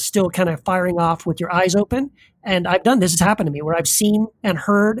still kind of firing off with your eyes open. And I've done this. Has happened to me where I've seen and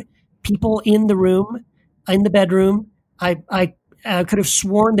heard people in the room, in the bedroom. I could have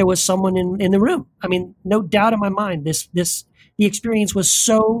sworn there was someone in the room. I mean, no doubt in my mind, the experience was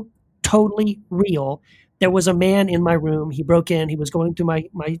so totally real. There was a man in my room. He broke in. He was going through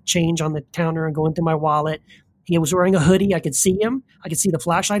my change on the counter and going through my wallet. He was wearing a hoodie. I could see him. I could see the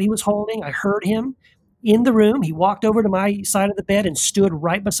flashlight he was holding. I heard him in the room. He walked over to my side of the bed and stood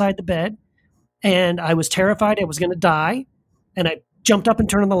right beside the bed. And I was terrified I was going to die. And I jumped up and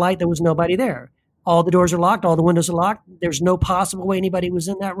turned on the light. There was nobody there. All the doors are locked. All the windows are locked. There's no possible way anybody was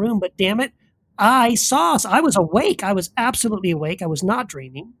in that room. But damn it, I was awake. I was absolutely awake. I was not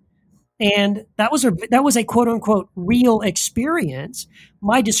dreaming. And that was a quote unquote real experience.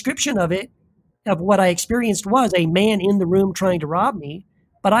 My description of what I experienced was a man in the room trying to rob me.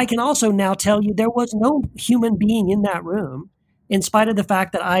 But I can also now tell you there was no human being in that room, in spite of the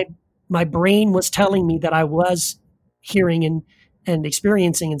fact that my brain was telling me that I was hearing and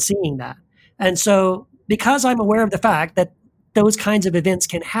experiencing and seeing that. And so because I'm aware of the fact that those kinds of events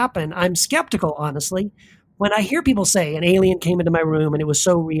can happen, I'm skeptical, honestly, when I hear people say an alien came into my room and it was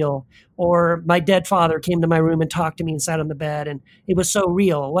so real, or my dead father came to my room and talked to me and sat on the bed and it was so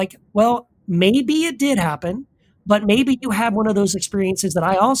real. Like, well, maybe it did happen, but maybe you had one of those experiences that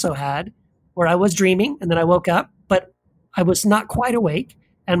I also had where I was dreaming and then I woke up, but I was not quite awake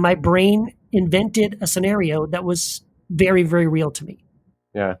and my brain invented a scenario that was very, very real to me.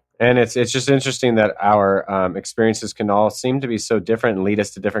 Yeah. And it's just interesting that our experiences can all seem to be so different and lead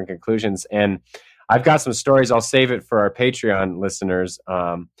us to different conclusions. And I've got some stories. I'll save it for our Patreon listeners.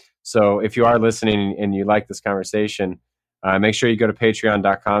 So if you are listening and you like this conversation, make sure you go to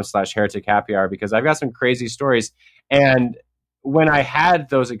patreon.com/heretichappyhour because I've got some crazy stories. And when I had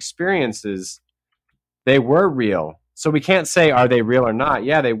those experiences, they were real. So we can't say, are they real or not?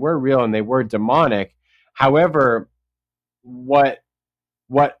 Yeah, they were real and they were demonic. However, what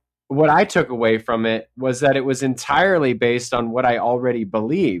I took away from it was that it was entirely based on what I already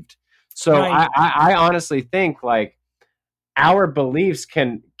believed. So right. I honestly think like our beliefs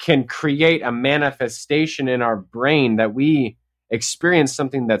can create a manifestation in our brain that we experience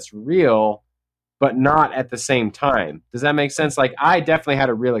something that's real, but not at the same time. Does that make sense? Like I definitely had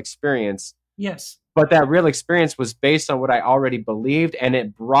a real experience. Yes. But that real experience was based on what I already believed, and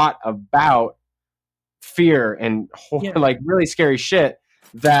it brought about fear and like really scary shit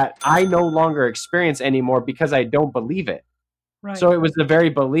that I no longer experience anymore because I don't believe it. Right. So it was the very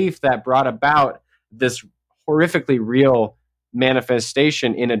belief that brought about this horrifically real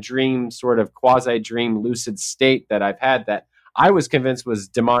manifestation in a dream, sort of quasi-dream lucid state that I've had that I was convinced was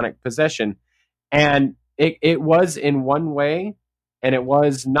demonic possession. And it was in one way and it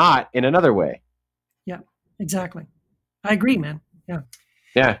was not in another way. Yeah, exactly. I agree, man. Yeah.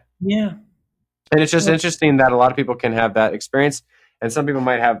 Yeah. Yeah. And it's just interesting that a lot of people can have that experience and some people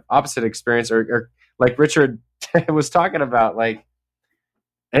might have opposite experience or like Richard was talking about, like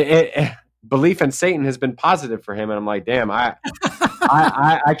belief in Satan has been positive for him. And I'm like, damn, I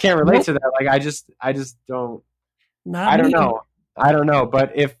can't relate to that. Like, I just don't, I don't know.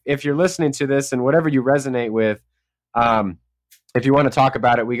 But if you're listening to this and whatever you resonate with, if you want to talk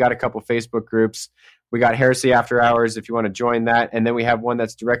about it, we got a couple Facebook groups. We got Heresy After Hours if you want to join that. And then we have one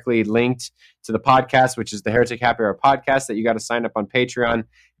that's directly linked to the podcast, which is the Heretic Happy Hour podcast that you got to sign up on Patreon.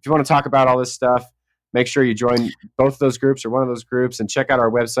 If you want to talk about all this stuff, make sure you join both of those groups or one of those groups and check out our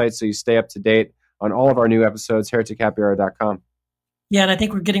website so you stay up to date on all of our new episodes, heretichappyhour.com. Yeah, and I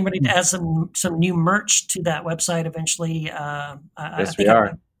think we're getting ready to add some new merch to that website eventually. Yes, we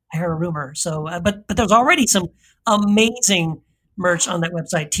are. I heard a rumor. So, but there's already some amazing merch on that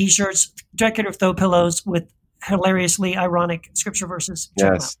website: T-shirts, decorative throw pillows with hilariously ironic scripture verses.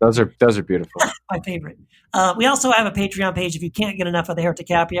 Check Yes, those are beautiful. My favorite. We also have a Patreon page if you can't get enough of the Heretic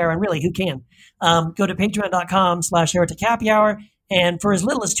Happy Hour, and really, who can? Go to patreon.com/Heretic Happy Hour, and for as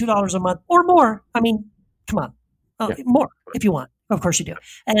little as $2 a month or more, I mean, come on, more if you want. Of course you do.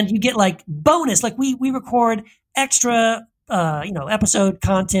 And you get like bonus, like we record extra, episode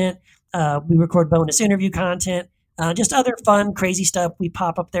content. We record bonus interview content, just other fun, crazy stuff. We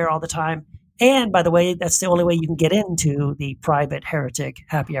pop up there all the time. And by the way, that's the only way you can get into the private Heretic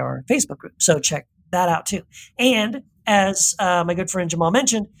Happy Hour Facebook group. So check that out too. And as my good friend Jamal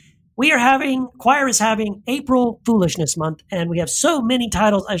mentioned, Choir is having April Foolishness Month, and we have so many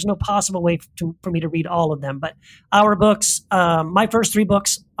titles. There's no possible way for me to read all of them. But our books, my first 3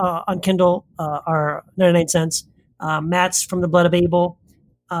 books on Kindle are 99 cents. Matt's From the Blood of Abel,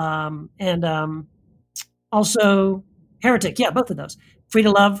 and also Heretic. Yeah, both of those. Free to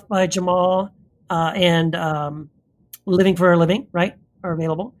Love by Jamal and Living for a Living, right, are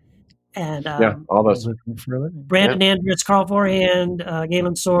available. And all those. Brandon Andrews, Carl Forehand,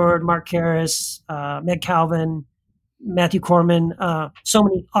 Galen Sword, Mark Karras, Meg Calvin, Matthew Corman. So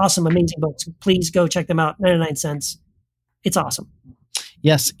many awesome, amazing books. Please go check them out. 99 cents. It's awesome.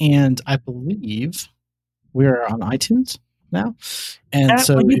 Yes, and I believe we're on iTunes now. And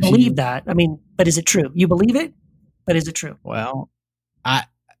so you believe that. I mean, but is it true? You believe it, but is it true? Well, I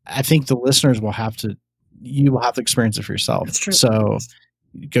think the listeners will have to experience it for yourself. That's true. So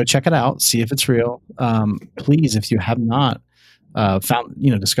go check it out, see if it's real. Please, if you have not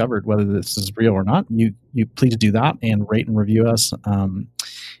discovered whether this is real or not, you please do that and rate and review us.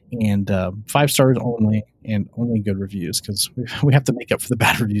 And 5 stars only, and only good reviews, because we have to make up for the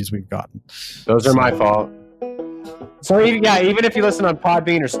bad reviews we've gotten. Those are my fault. So even if you listen on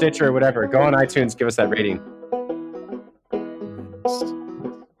Podbean or Stitcher or whatever, go on iTunes, give us that rating.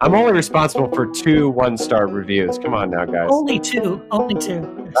 I'm only responsible for 2 1-star reviews. Come on now, guys. Only two.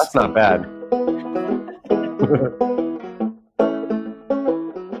 That's not bad.